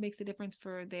also makes a difference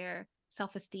for their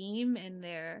self-esteem and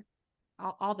their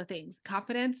all the things,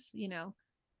 confidence. So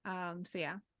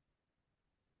yeah.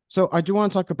 So I do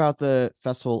want to talk about the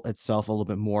festival itself a little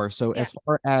bit more. So Yeah. as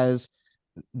far as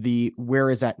the where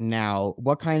is that now,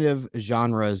 what kind of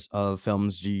genres of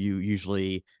films do you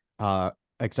usually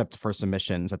accept for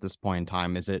submissions at this point in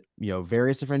time? Is it,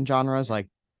 various different genres, like,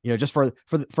 just for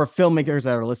filmmakers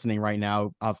that are listening right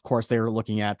now, of course they're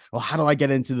looking at, well, how do I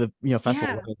get into the, festival?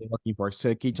 Yeah. What are they looking for?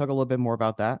 So can you talk a little bit more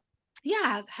about that?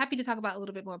 Yeah, happy to talk about a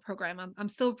little bit more program. I'm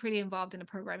still pretty involved in the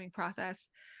programming process.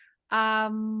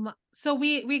 So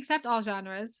we accept all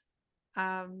genres.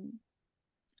 Um,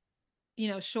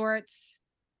 Shorts,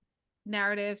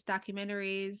 narratives,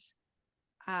 documentaries,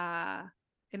 uh,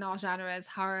 in all genres,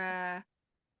 horror,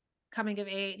 coming of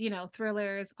age,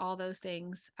 thrillers, all those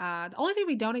things. The only thing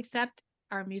we don't accept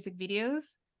are music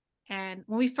videos. And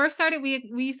when we first started, we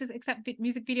used to accept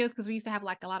music videos because we used to have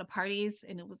like a lot of parties,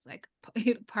 and it was like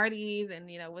parties, and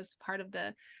was part of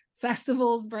the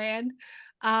festival's brand.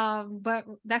 But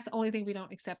that's the only thing we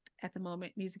don't accept at the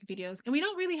moment, music videos, and we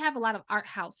don't really have a lot of art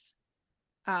house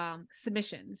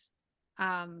submissions.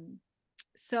 Um,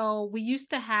 so we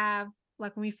used to have,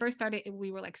 like, when we first started,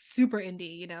 we were like super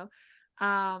indie.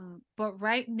 But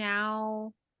right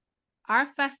now, our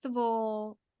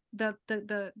festival, the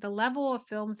level of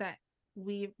films that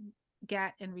we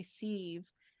get and receive,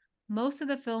 most of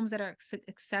the films that are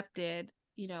accepted,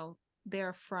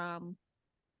 they're from,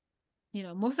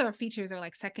 most of our features are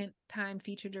like second time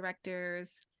feature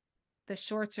directors. The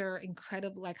shorts are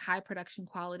incredible, like high production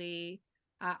quality.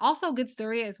 Also good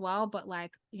story as well, but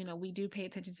like, we do pay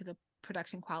attention to the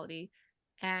production quality.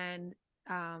 And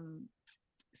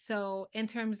so in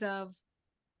terms of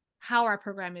how our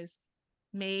program is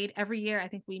made every year, I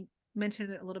think we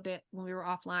mentioned it a little bit when we were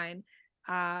offline.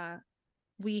 Uh,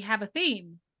 we have a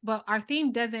theme, but our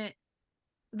theme doesn't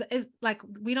is like,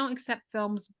 we don't accept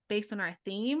films based on our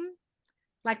theme.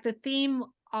 Like the theme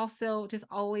also just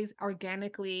always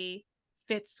organically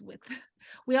fits with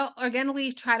we all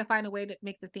organically try to find a way to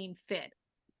make the theme fit.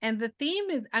 And the theme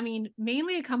is, I mean,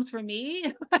 mainly it comes from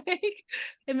me. Like,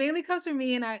 it mainly comes from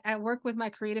me, and I work with my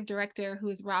creative director, who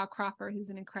is Ra Crawford, who's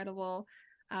an incredible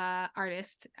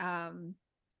artist. And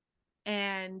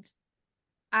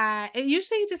it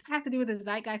usually just has to do with the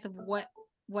zeitgeist of what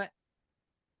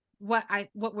what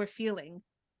we're feeling,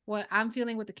 what I'm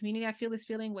feeling, what the community I feel is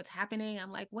feeling, what's happening.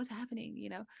 I'm like, what's happening?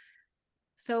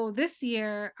 So this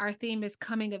year our theme is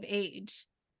coming of age.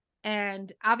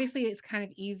 And obviously it's kind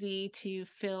of easy to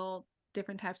fill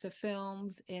different types of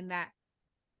films in that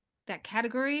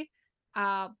category.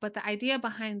 But the idea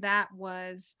behind that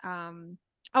was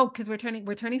because we're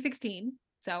turning 16,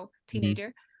 so Mhm.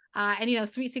 teenager. And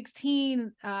sweet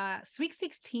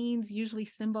 16s usually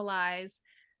symbolize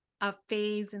a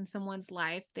phase in someone's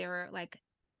life. They're like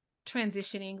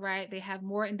transitioning, right? They have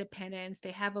more independence.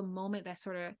 They have a moment that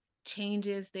sort of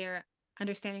changes their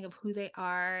understanding of who they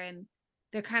are, and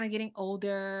they're kind of getting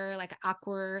older, like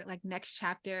awkward, like next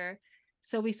chapter.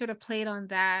 So we sort of played on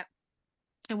that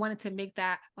and wanted to make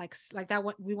that like that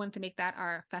what we wanted to make that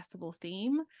our festival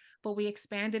theme, but we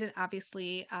expanded it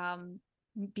obviously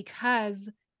because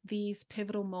these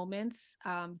pivotal moments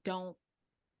don't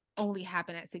only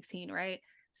happen at 16, right?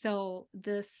 So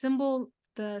the symbol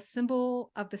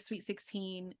of the Sweet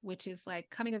 16, which is like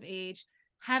coming of age,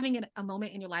 having a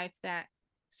moment in your life that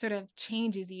sort of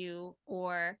changes you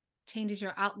or changes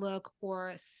your outlook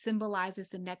or symbolizes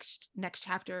the next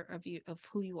chapter of you, of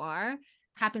who you are,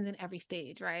 happens in every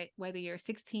stage, right? Whether you're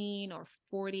 16 or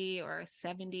 40 or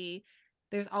 70,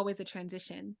 there's always a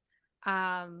transition.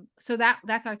 So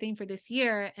that's our theme for this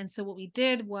year. And so what we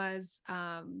did was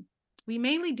we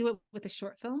mainly do it with the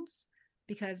short films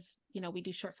because, you know, we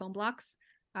do short film blocks.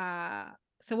 Uh,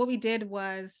 so what we did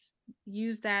was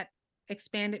use that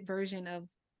expanded version of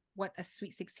what a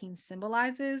Sweet 16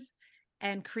 symbolizes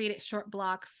and created short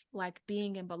blocks like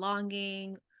Being and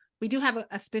Belonging. We do have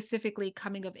a specifically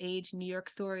coming of age New York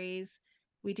stories.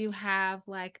 We do have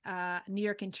like New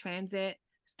York in transit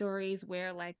stories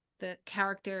where like the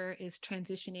character is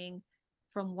transitioning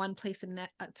from one place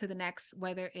to the next,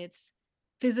 whether it's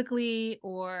physically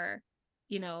or,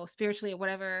 you know, spiritually or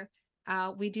whatever.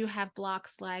 We do have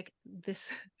blocks like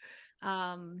this.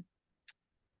 um,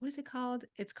 what is it called?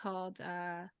 It's called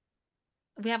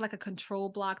we have like a control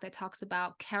block that talks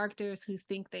about characters who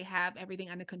think they have everything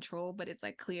under control, but it's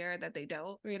like clear that they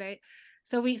don't, right?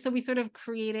 So we sort of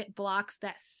created blocks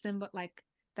that symbol like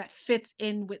that fits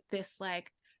in with this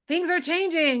like things are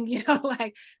changing, you know,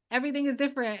 like everything is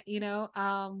different, you know,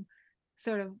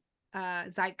 sort of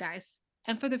zeitgeist.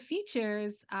 And for the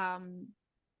features,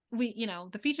 we, you know,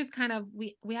 the features kind of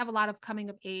we have a lot of coming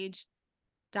of age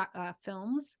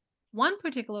films. One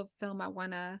particular film I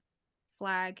want to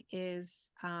flag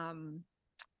is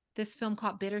this film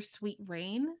called Bittersweet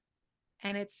Rain,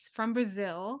 and it's from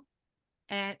Brazil,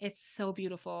 and it's so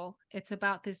beautiful. It's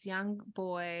about this young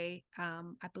boy.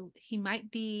 I believe he might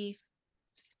be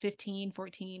 15,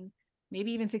 14,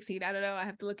 maybe even 16. I don't know. I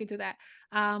have to look into that.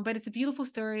 But it's a beautiful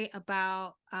story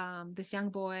about this young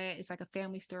boy. It's like a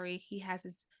family story. He has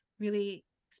this really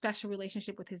special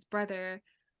relationship with his brother.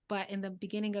 But in the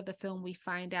beginning of the film, we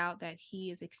find out that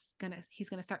he's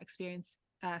gonna start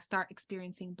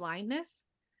experiencing blindness.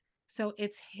 So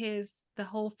it's the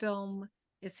whole film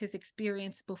is his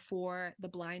experience before the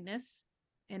blindness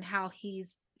and how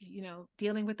he's, you know,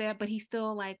 dealing with that, but he's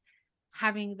still like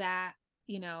having that,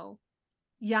 you know,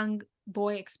 young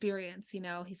boy experience, you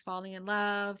know, he's falling in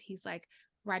love, he's like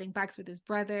riding bikes with his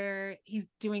brother, he's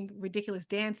doing ridiculous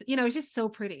dance, you know, it's just so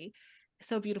pretty,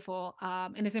 so beautiful.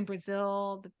 And it's in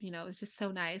Brazil, you know, it's just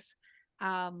so nice.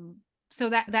 So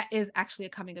that is actually a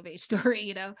coming of age story,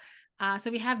 you know.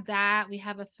 So we have that. We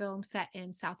have a film set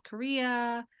in South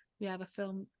Korea. We have a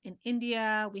film in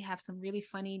India. We have some really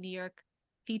funny New York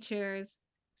features.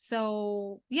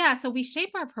 So yeah, so we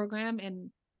shape our program,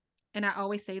 and I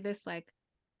always say this, like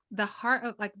the heart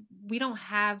of like we don't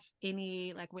have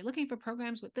any like we're looking for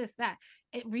programs with this that.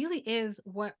 It really is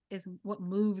what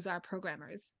moves our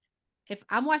programmers. If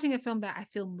I'm watching a film that I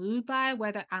feel moved by,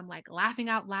 whether I'm like laughing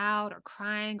out loud or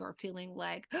crying or feeling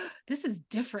like this is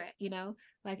different, you know,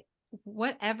 like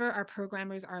whatever our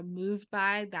programmers are moved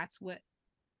by, that's what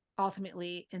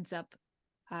ultimately ends up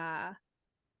uh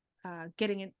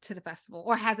getting into the festival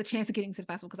or has a chance of getting to the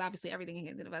festival, because obviously everything can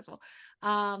get into the festival.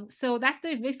 So that's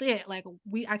basically it. Like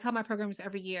I tell my programmers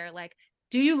every year, like,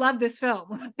 do you love this film?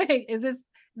 Like,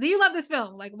 do you love this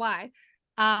film? Like, why?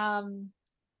 Um,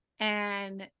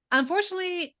 and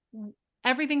unfortunately,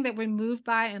 everything that we're moved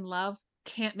by and love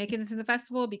can't make it into the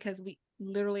festival because we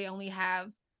literally only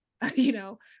have, you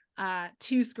know,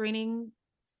 2 screening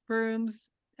rooms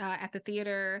at the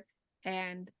theater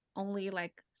and only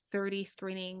like 30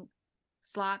 screening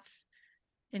slots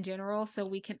in general. So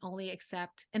we can only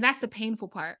accept, and that's the painful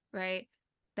part, right?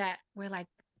 That we're like,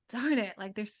 darn it,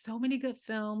 like there's so many good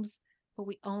films, but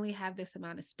we only have this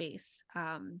amount of space.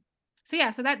 So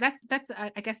yeah, so that's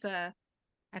I guess I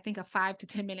think a 5 to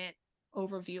 10 minute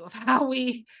overview of how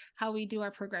we do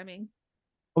our programming.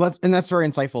 Well, that's very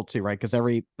insightful too, right? Because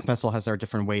every festival has their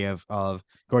different way of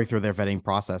going through their vetting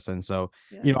process, and so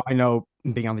Yeah. you know, I know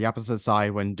being on the opposite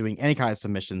side when doing any kind of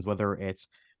submissions, whether it's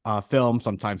film,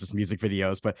 sometimes it's music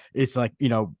videos, but it's like, you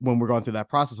know, when we're going through that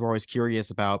process, we're always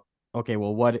curious about, okay,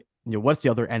 well, what, you know, what's the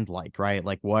other end like, right?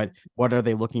 Like, what are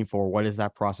they looking for? What is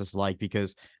that process like?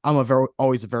 Because I'm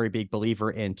always a very big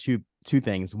believer in two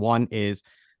things. One is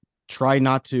try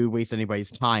not to waste anybody's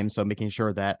time. So making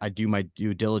sure that I do my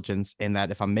due diligence and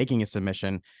that if I'm making a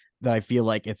submission, that I feel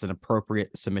like it's an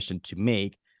appropriate submission to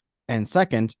make. And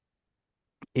second,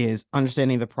 is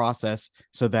understanding the process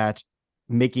so that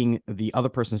making the other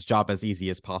person's job as easy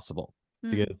as possible.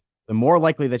 Mm. Because the more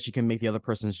likely that you can make the other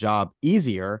person's job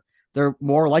easier, they're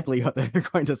more likely they're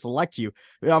going to select you.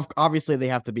 Obviously, they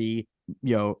have to be,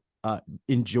 you know,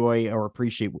 enjoy or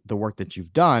appreciate the work that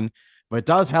you've done. But it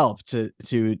does help to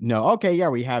know, okay, yeah,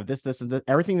 we have this, and this.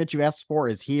 Everything that you asked for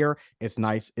is here. It's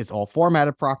nice. It's all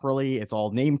formatted properly. It's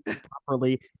all named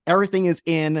properly. Everything is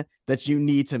in that you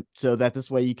need to, so that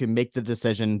this way you can make the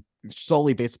decision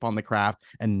solely based upon the craft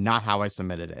and not how I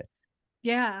submitted it.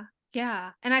 Yeah.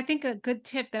 Yeah. And I think a good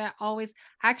tip that I always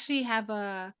actually have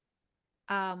a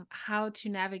how to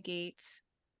navigate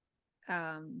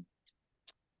um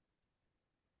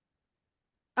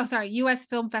oh sorry, US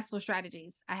film festival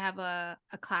strategies. I have a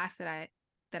class that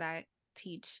I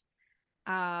teach.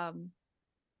 Um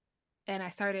and I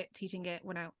started teaching it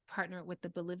when I partnered with the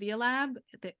Bolivia Lab,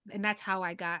 and that's how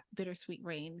I got Bittersweet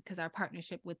Rain, because our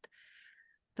partnership with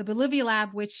the Bolivia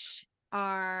Lab, which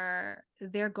are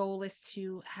their goal is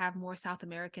to have more South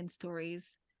American stories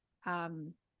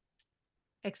um,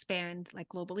 expand like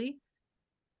globally.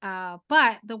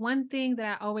 But the one thing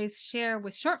that I always share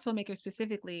with short filmmakers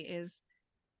specifically is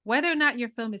whether or not your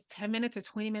film is 10 minutes or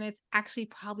 20 minutes actually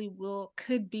probably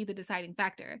could be the deciding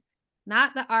factor.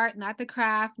 Not the art, not the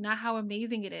craft, not how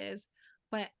amazing it is,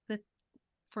 but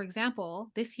for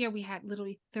example, this year we had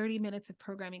literally 30 minutes of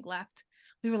programming left.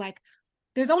 We were like,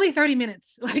 there's only 30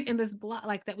 minutes like in this block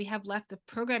like that we have left of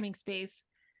programming space.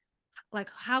 Like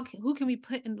who can we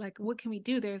put in, like what can we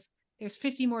do? There's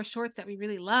 50 more shorts that we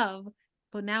really love,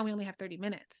 but now we only have 30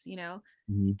 minutes, you know?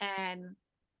 Mhm. And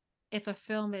if a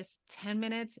film is 10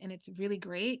 minutes and it's really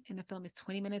great, and the film is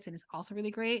 20 minutes and it's also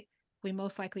really great, we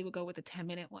most likely would go with the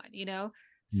 10-minute one, you know?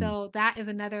 Mhm. So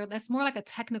that's more like a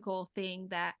technical thing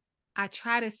that I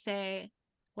try to say,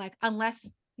 like,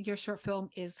 unless your short film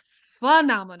is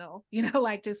phenomenal, you know,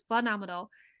 like just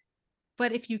phenomenal.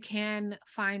 But if you can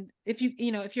find, if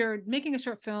you're making a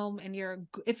short film and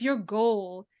if your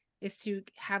goal is to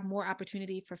have more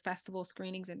opportunity for festival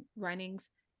screenings and runnings,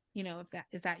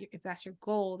 if that's your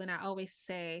goal, then I always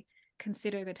say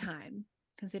consider the time,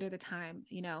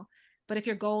 you know. But if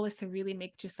your goal is to really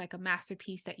make just like a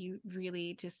masterpiece that you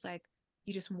really just like,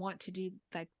 you just want to do,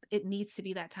 like it needs to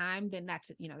be that time, then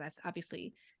that's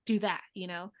obviously do that, you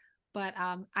know. But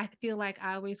I feel like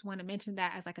I always want to mention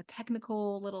that as like a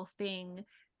technical little thing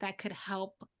that could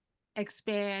help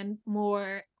expand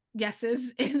more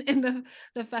yeses in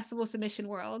the festival submission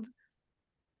world.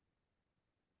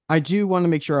 I do want to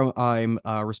make sure I'm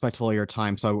respectful of your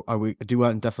time, so I do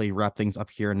want to definitely wrap things up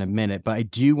here in a minute. But I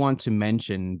do want to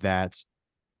mention that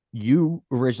you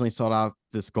originally sought out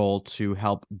this goal to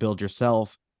help build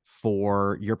yourself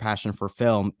for your passion for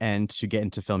film and to get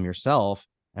into film yourself.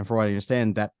 And for what I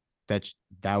understand, that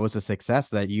that was a success.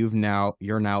 That you're now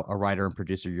a writer and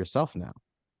producer yourself now.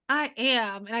 I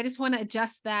am, and I just want to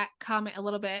adjust that comment a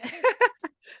little bit.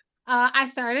 I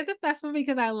started the festival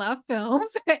because I love films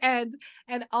and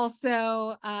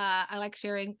also I like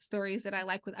sharing stories that I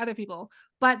like with other people.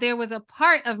 But there was a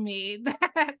part of me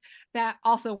that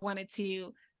also wanted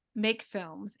to make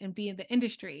films and be in the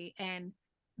industry. And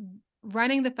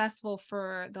running the festival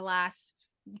for the last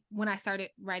when I started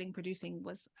writing producing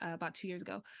was about 2 years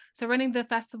ago. So running the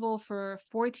festival for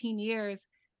 14 years,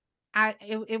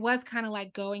 it was kind of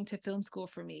like going to film school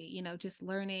for me, you know, just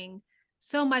learning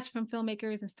so much from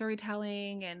filmmakers and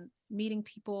storytelling and meeting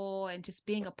people and just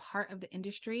being a part of the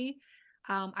industry.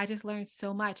 I just learned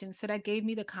so much, and so that gave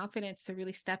me the confidence to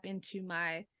really step into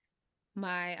my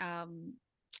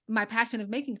my passion of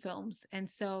making films. And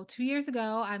so 2 years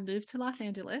ago, I moved to Los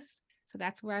Angeles, so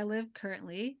that's where I live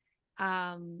currently.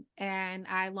 And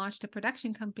I launched a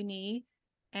production company.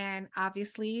 And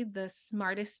obviously, the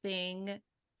smartest thing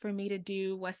for me to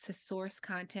do was to source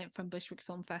content from Bushwick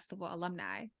Film Festival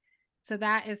alumni. So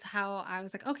that is how I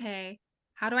was like, okay,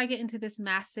 how do I get into this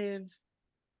massive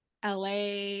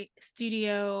LA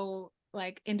studio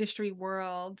like industry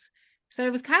world? So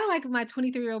it was kind of like my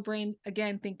 23-year-old brain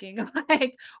again thinking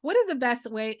like, what is the best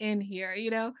way in here?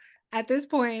 You know, at this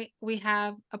point, we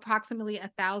have approximately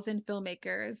 1,000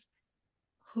 filmmakers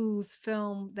whose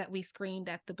film that we screened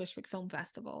at the Bushwick Film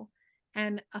Festival.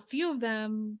 And a few of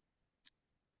them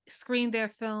screened their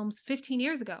films 15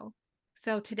 years ago.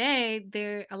 So today,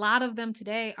 a lot of them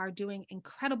today are doing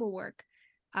incredible work.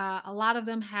 A lot of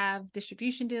them have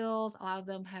distribution deals. A lot of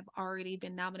them have already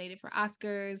been nominated for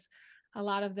Oscars. A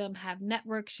lot of them have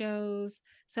network shows.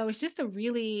 So it's just a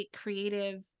really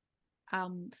creative,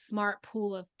 smart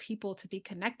pool of people to be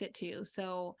connected to.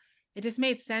 So it just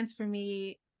made sense for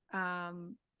me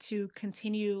to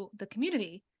continue the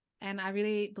community. And I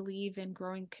really believe in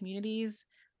growing communities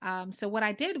So what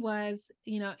I did was,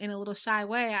 in a little shy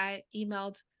way, I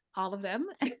emailed all of them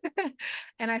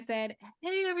and I said,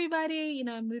 "Hey, everybody,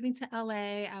 I'm moving to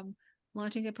LA. I'm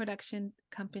launching a production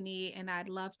company, and I'd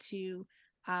love to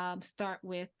start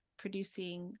with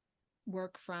producing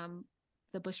work from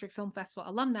the Bushwick Film Festival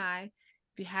alumni.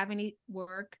 If you have any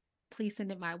work, please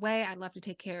send it my way. I'd love to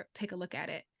take a look at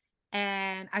it."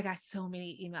 And I got so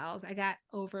many emails. I got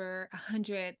over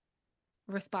 100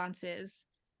 responses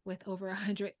with over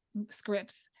 100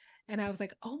 scripts, and I was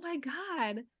like, "Oh my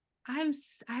god!" I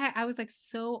was like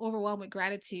so overwhelmed with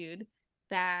gratitude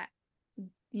that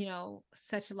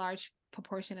such a large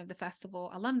proportion of the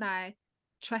festival alumni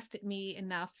trusted me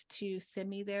enough to send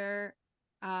me their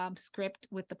script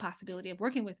with the possibility of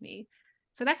working with me.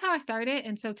 So that's how I started.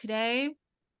 And so today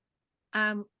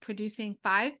I'm producing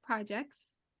 5 projects.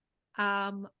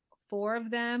 Um, 4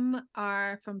 of them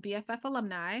are from BFF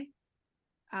alumni.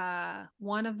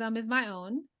 One of them is my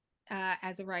own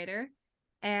as a writer.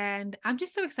 And I'm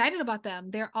just so excited about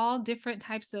them. They're all different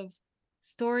types of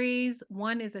stories.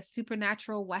 One is a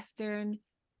supernatural Western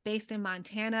based in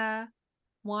Montana.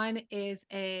 One is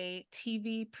a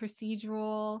TV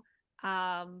procedural,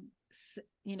 um,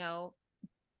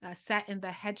 set in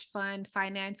the hedge fund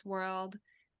finance world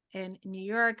in New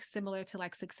York, similar to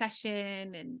like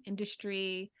Succession and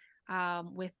Industry,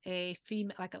 with a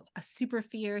female, like a super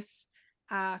fierce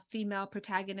female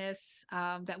protagonist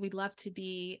that we'd love to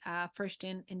be first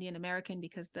in Indian American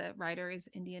because the writer is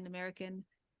Indian American.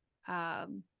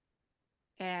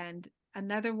 And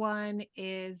another one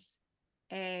is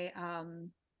a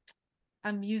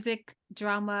music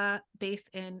drama based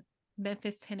in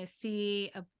Memphis,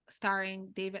 Tennessee,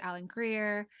 starring David Allen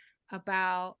Greer,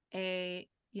 about a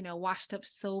washed up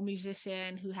soul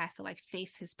musician who has to like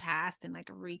face his past and like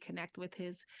reconnect with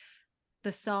the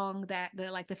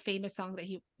famous song that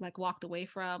he like walked away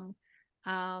from.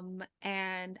 And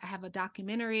I have a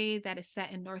documentary that is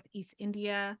set in Northeast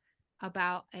India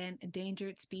about an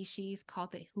endangered species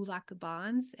called the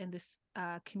Hulakubans, and this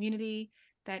community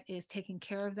that is taking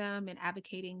care of them and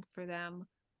advocating for them.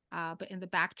 But in the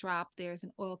backdrop, there's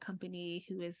an oil company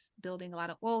who is building a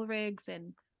lot of oil rigs,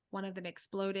 and one of them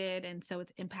exploded. And so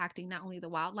it's impacting not only the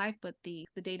wildlife, but the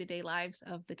day-to-day lives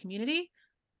of the community.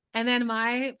 And then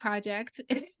my project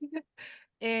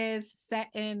is set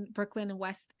in Brooklyn,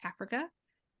 West Africa.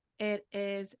 It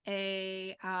is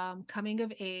a coming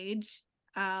of age.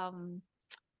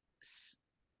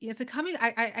 It's a coming.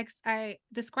 I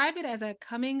describe it as a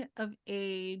coming of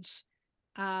age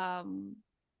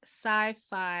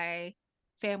sci-fi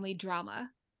family drama.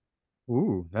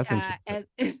 Ooh, that's interesting.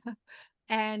 And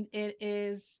and it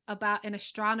is about an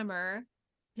astronomer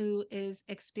who is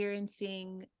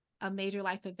experiencing a major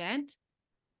life event,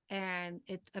 and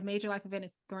it's a major life event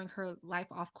is throwing her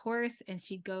life off course, and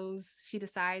she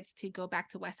decides to go back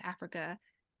to West Africa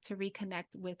to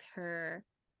reconnect with her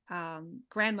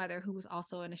grandmother, who was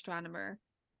also an astronomer,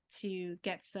 to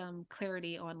get some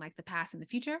clarity on like the past and the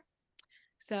future.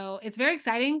 So it's very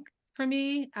exciting for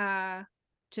me,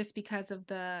 just because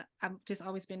I've just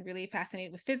always been really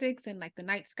fascinated with physics and like the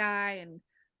night sky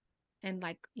and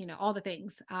like all the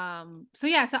things. So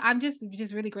yeah, so I'm just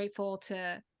really grateful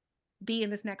to be in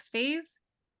this next phase,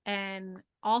 and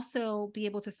also be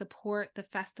able to support the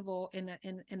festival in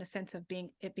a sense of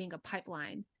being a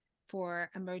pipeline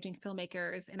for emerging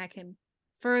filmmakers. And I can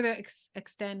further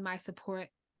extend my support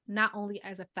not only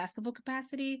as a festival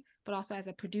capacity but also as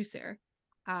a producer,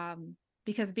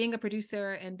 because being a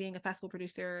producer and being a festival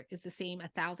producer is the same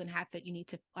 1,000 hats that you need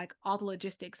to, like, all the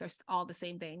logistics are all the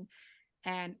same thing,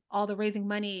 and all the raising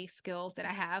money skills that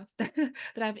I have that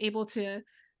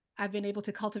I've been able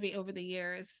to cultivate over the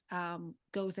years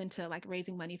goes into like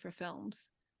raising money for films.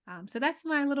 So that's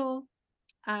my little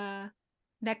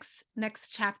next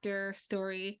chapter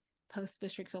story post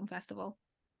Bushwick Film Festival.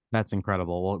 That's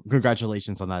incredible. Well,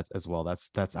 congratulations on that as well. That's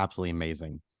absolutely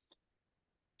amazing.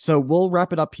 So we'll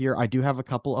wrap it up here. I do have a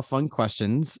couple of fun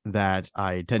questions that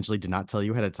I intentionally did not tell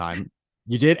you ahead of time.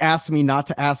 You did ask me not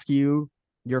to ask you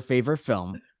your favorite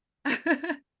film,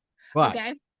 but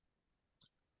Okay.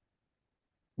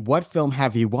 what film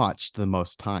have you watched the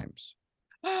most times?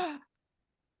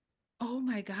 Oh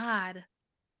my God.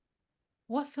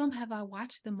 What film have I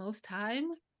watched the most time?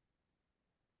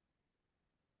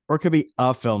 Or it could be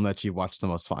a film that you watched the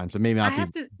most times. It may I not be.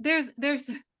 have to,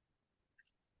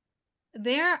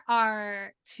 there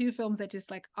are 2 films that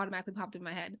just like automatically popped in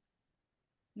my head,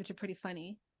 which are pretty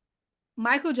funny.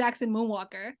 Michael Jackson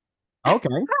Moonwalker. Okay.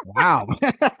 Wow.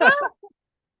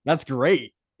 That's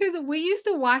great. Because we used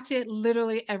to watch it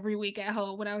literally every week at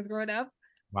home when I was growing up.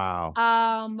 Wow.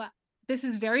 This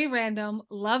is very random.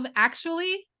 Love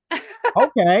Actually.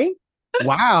 Okay.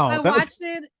 Wow. I watched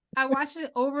it. I watched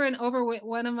it over and over with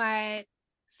one of my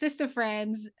sister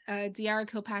friends, Diara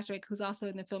Kilpatrick, who's also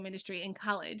in the film industry in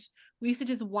college. We used to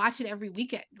just watch it every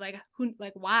weekend. Like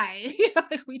why?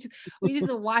 Like we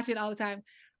just watch it all the time.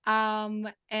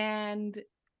 And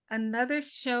another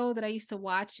show that I used to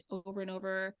watch over and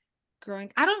over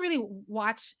growing. I don't really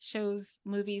watch shows,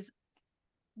 movies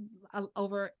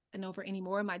over and over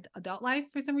anymore in my adult life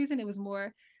for some reason. It was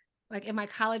more like in my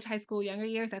college, high school, younger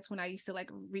years. That's when I used to like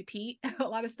repeat a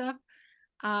lot of stuff.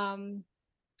 Um,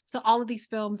 so all of these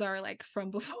films are like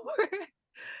from before.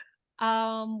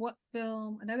 What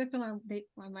film? Another film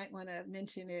I might want to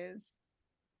mention is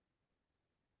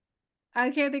I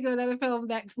can't think of another film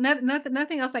that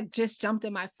nothing else like just jumped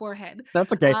in my forehead.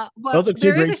 That's okay. But Those are two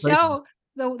there is great a choices. show.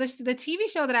 The TV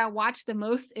show that I watch the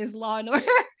most is Law and Order.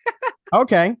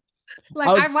 Okay. Like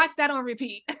I I was watch that on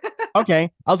repeat.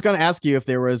 okay. I was going to ask you if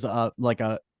there was a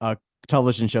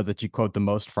television show that you quote the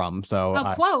most from. So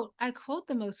A quote I quote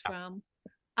the most from.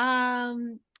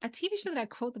 A TV show that I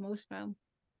quote the most from.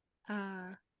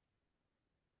 Uh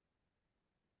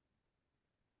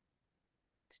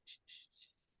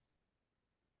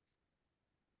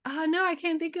no, I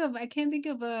can't think of a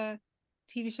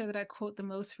TV show that I quote the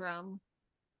most from.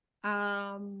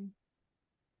 Um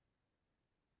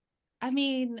I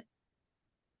mean,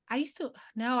 I used to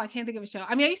no, I can't think of a show.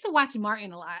 I mean, I used to watch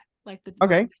Martin a lot, like the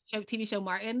okay. TV show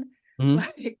Martin. Mhm.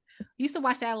 Like used to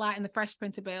watch that a lot in the Fresh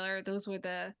Prince of Bel-Air. Those were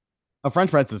the A French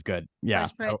Prince is good. Yeah.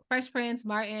 Oh, Fresh Prince,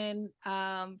 Martin,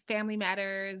 Family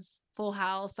Matters, Full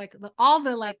House, like all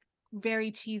the like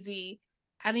very cheesy.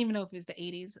 I don't even know if it was the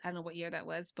 80s. I don't know what year that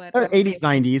was, but 80s,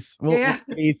 90s. We'll yeah.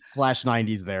 say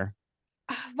 80s/90s there.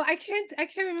 But I can't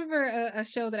remember a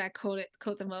show that I quote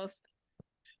the most.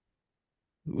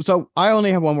 So I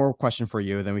only have one more question for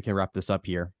you, then we can wrap this up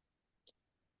here.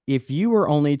 If you were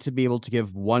only to be able to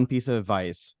give one piece of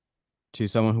advice to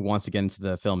someone who wants to get into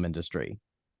the film industry,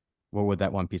 what would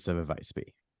that one piece of advice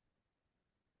be?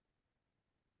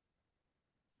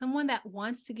 Someone that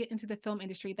wants to get into the film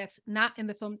industry that's not in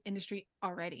the film industry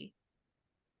already,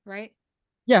 right?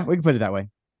 Yeah, we can put it that way.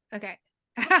 Okay.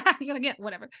 You're like, yeah,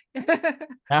 whatever.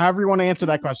 However you want to answer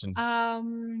that question.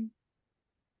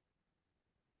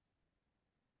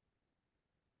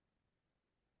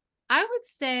 I would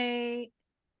say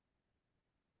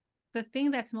the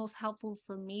thing that's most helpful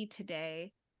for me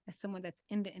today as someone that's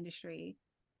in the industry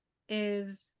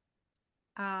is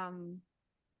um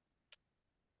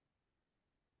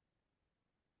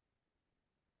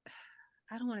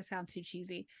I don't want to sound too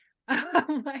cheesy.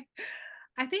 Like,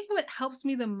 I think what helps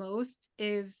me the most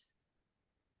is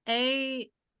a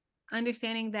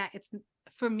understanding that it's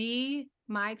for me,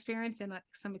 my experience and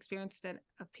some experience that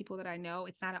of people that I know,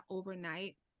 it's not an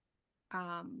overnight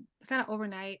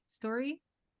story.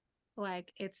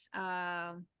 Like it's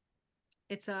a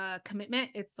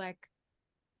commitment. It's like,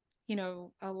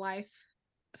 a life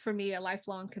for me, a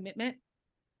lifelong commitment.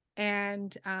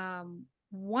 And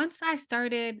once I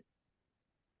started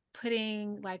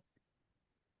putting like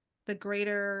the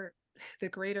greater the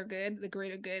greater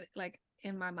good like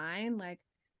in my mind, like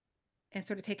and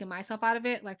sort of taking myself out of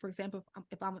it. Like for example,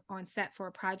 if I'm on set for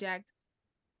a project,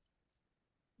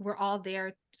 we're all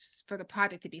there for the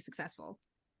project to be successful,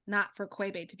 not for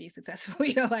Kweighbaye to be successful.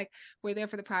 Like we're there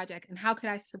for the project. And how could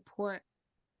I support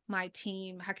my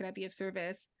team? How could I be of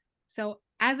service? So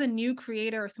as a new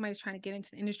creator or somebody who's trying to get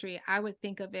into the industry, I would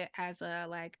think of it as a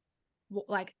like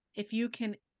if you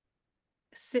can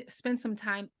spend some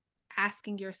time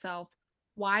asking yourself,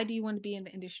 why do you want to be in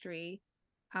the industry?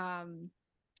 Um,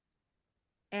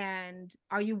 and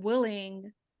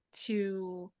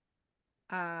to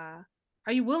uh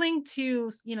are you willing to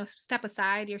step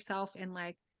aside yourself and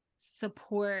like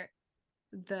support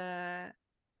the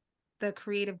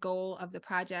creative goal of the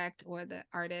project or the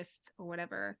artist or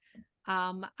whatever.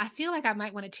 I feel like I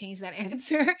might want to change that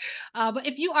answer. But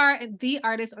if you are the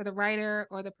artist or the writer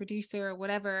or the producer or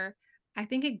whatever, I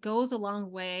think it goes a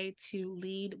long way to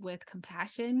lead with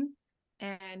compassion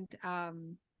and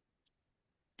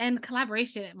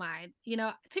collaboration in mind.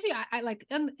 To me, I like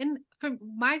and from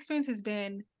my experience has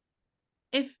been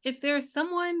if there's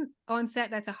someone on set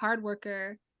that's a hard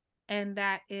worker and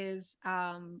that is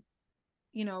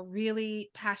really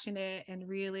passionate and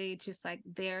really just like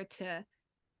there to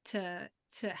to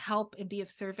help and be of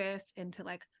service and to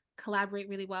like collaborate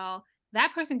really well,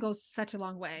 that person goes such a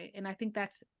long way. And I think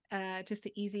that's just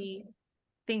an easy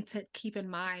thing to keep in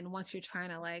mind once you're trying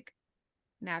to like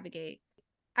navigate.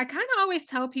 I kind of always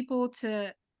tell people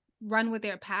to run with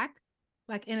their pack,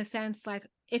 like in a sense, like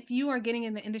if you are getting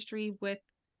in the industry with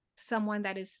someone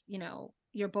that is,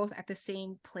 you're both at the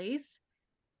same place,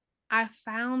 I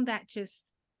found that just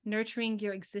nurturing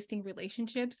your existing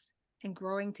relationships and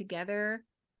growing together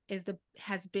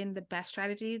has been the best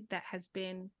strategy that has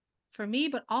been for me,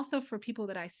 but also for people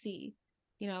that I see,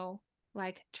 you know,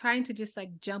 like trying to just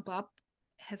like jump up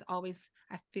has always,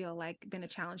 I feel like, been a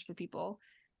challenge for people.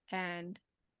 And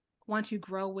once you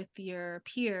grow with your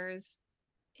peers,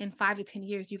 in 5 to 10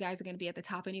 years, you guys are going to be at the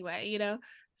top anyway, you know?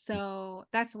 So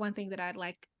that's one thing that I'd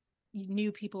like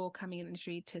new people coming in the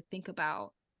industry to think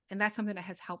about. And that's something that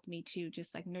has helped me too,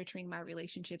 just like nurturing my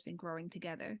relationships and growing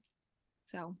together.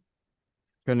 So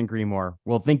Couldn't agree more.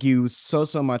 Well, thank you so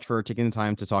much for taking the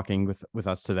time to talking with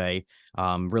us today.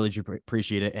 Really do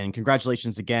appreciate it, and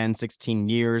congratulations again, 16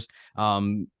 years.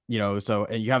 So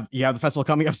and you have the festival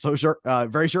coming up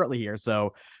very shortly here.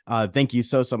 So, thank you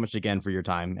so much again for your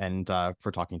time and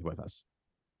for talking with us.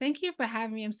 thank you for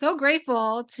having me. I'm so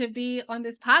grateful to be on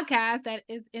this podcast that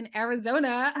is in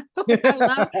Arizona.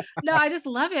 I just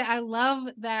love it. I love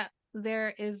that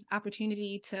there is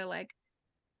opportunity to like,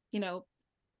 you know,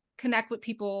 connect with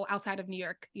people outside of New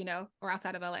York, or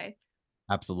outside of LA.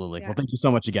 Absolutely. Yeah. Well, thank you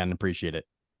so much again. Appreciate it.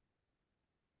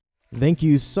 Thank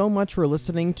you so much for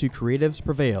listening to Creatives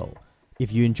Prevail.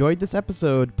 If you enjoyed this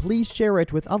episode, please share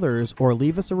it with others or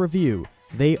leave us a review.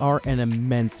 They are an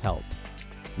immense help.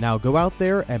 Now go out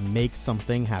there and make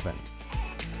something happen.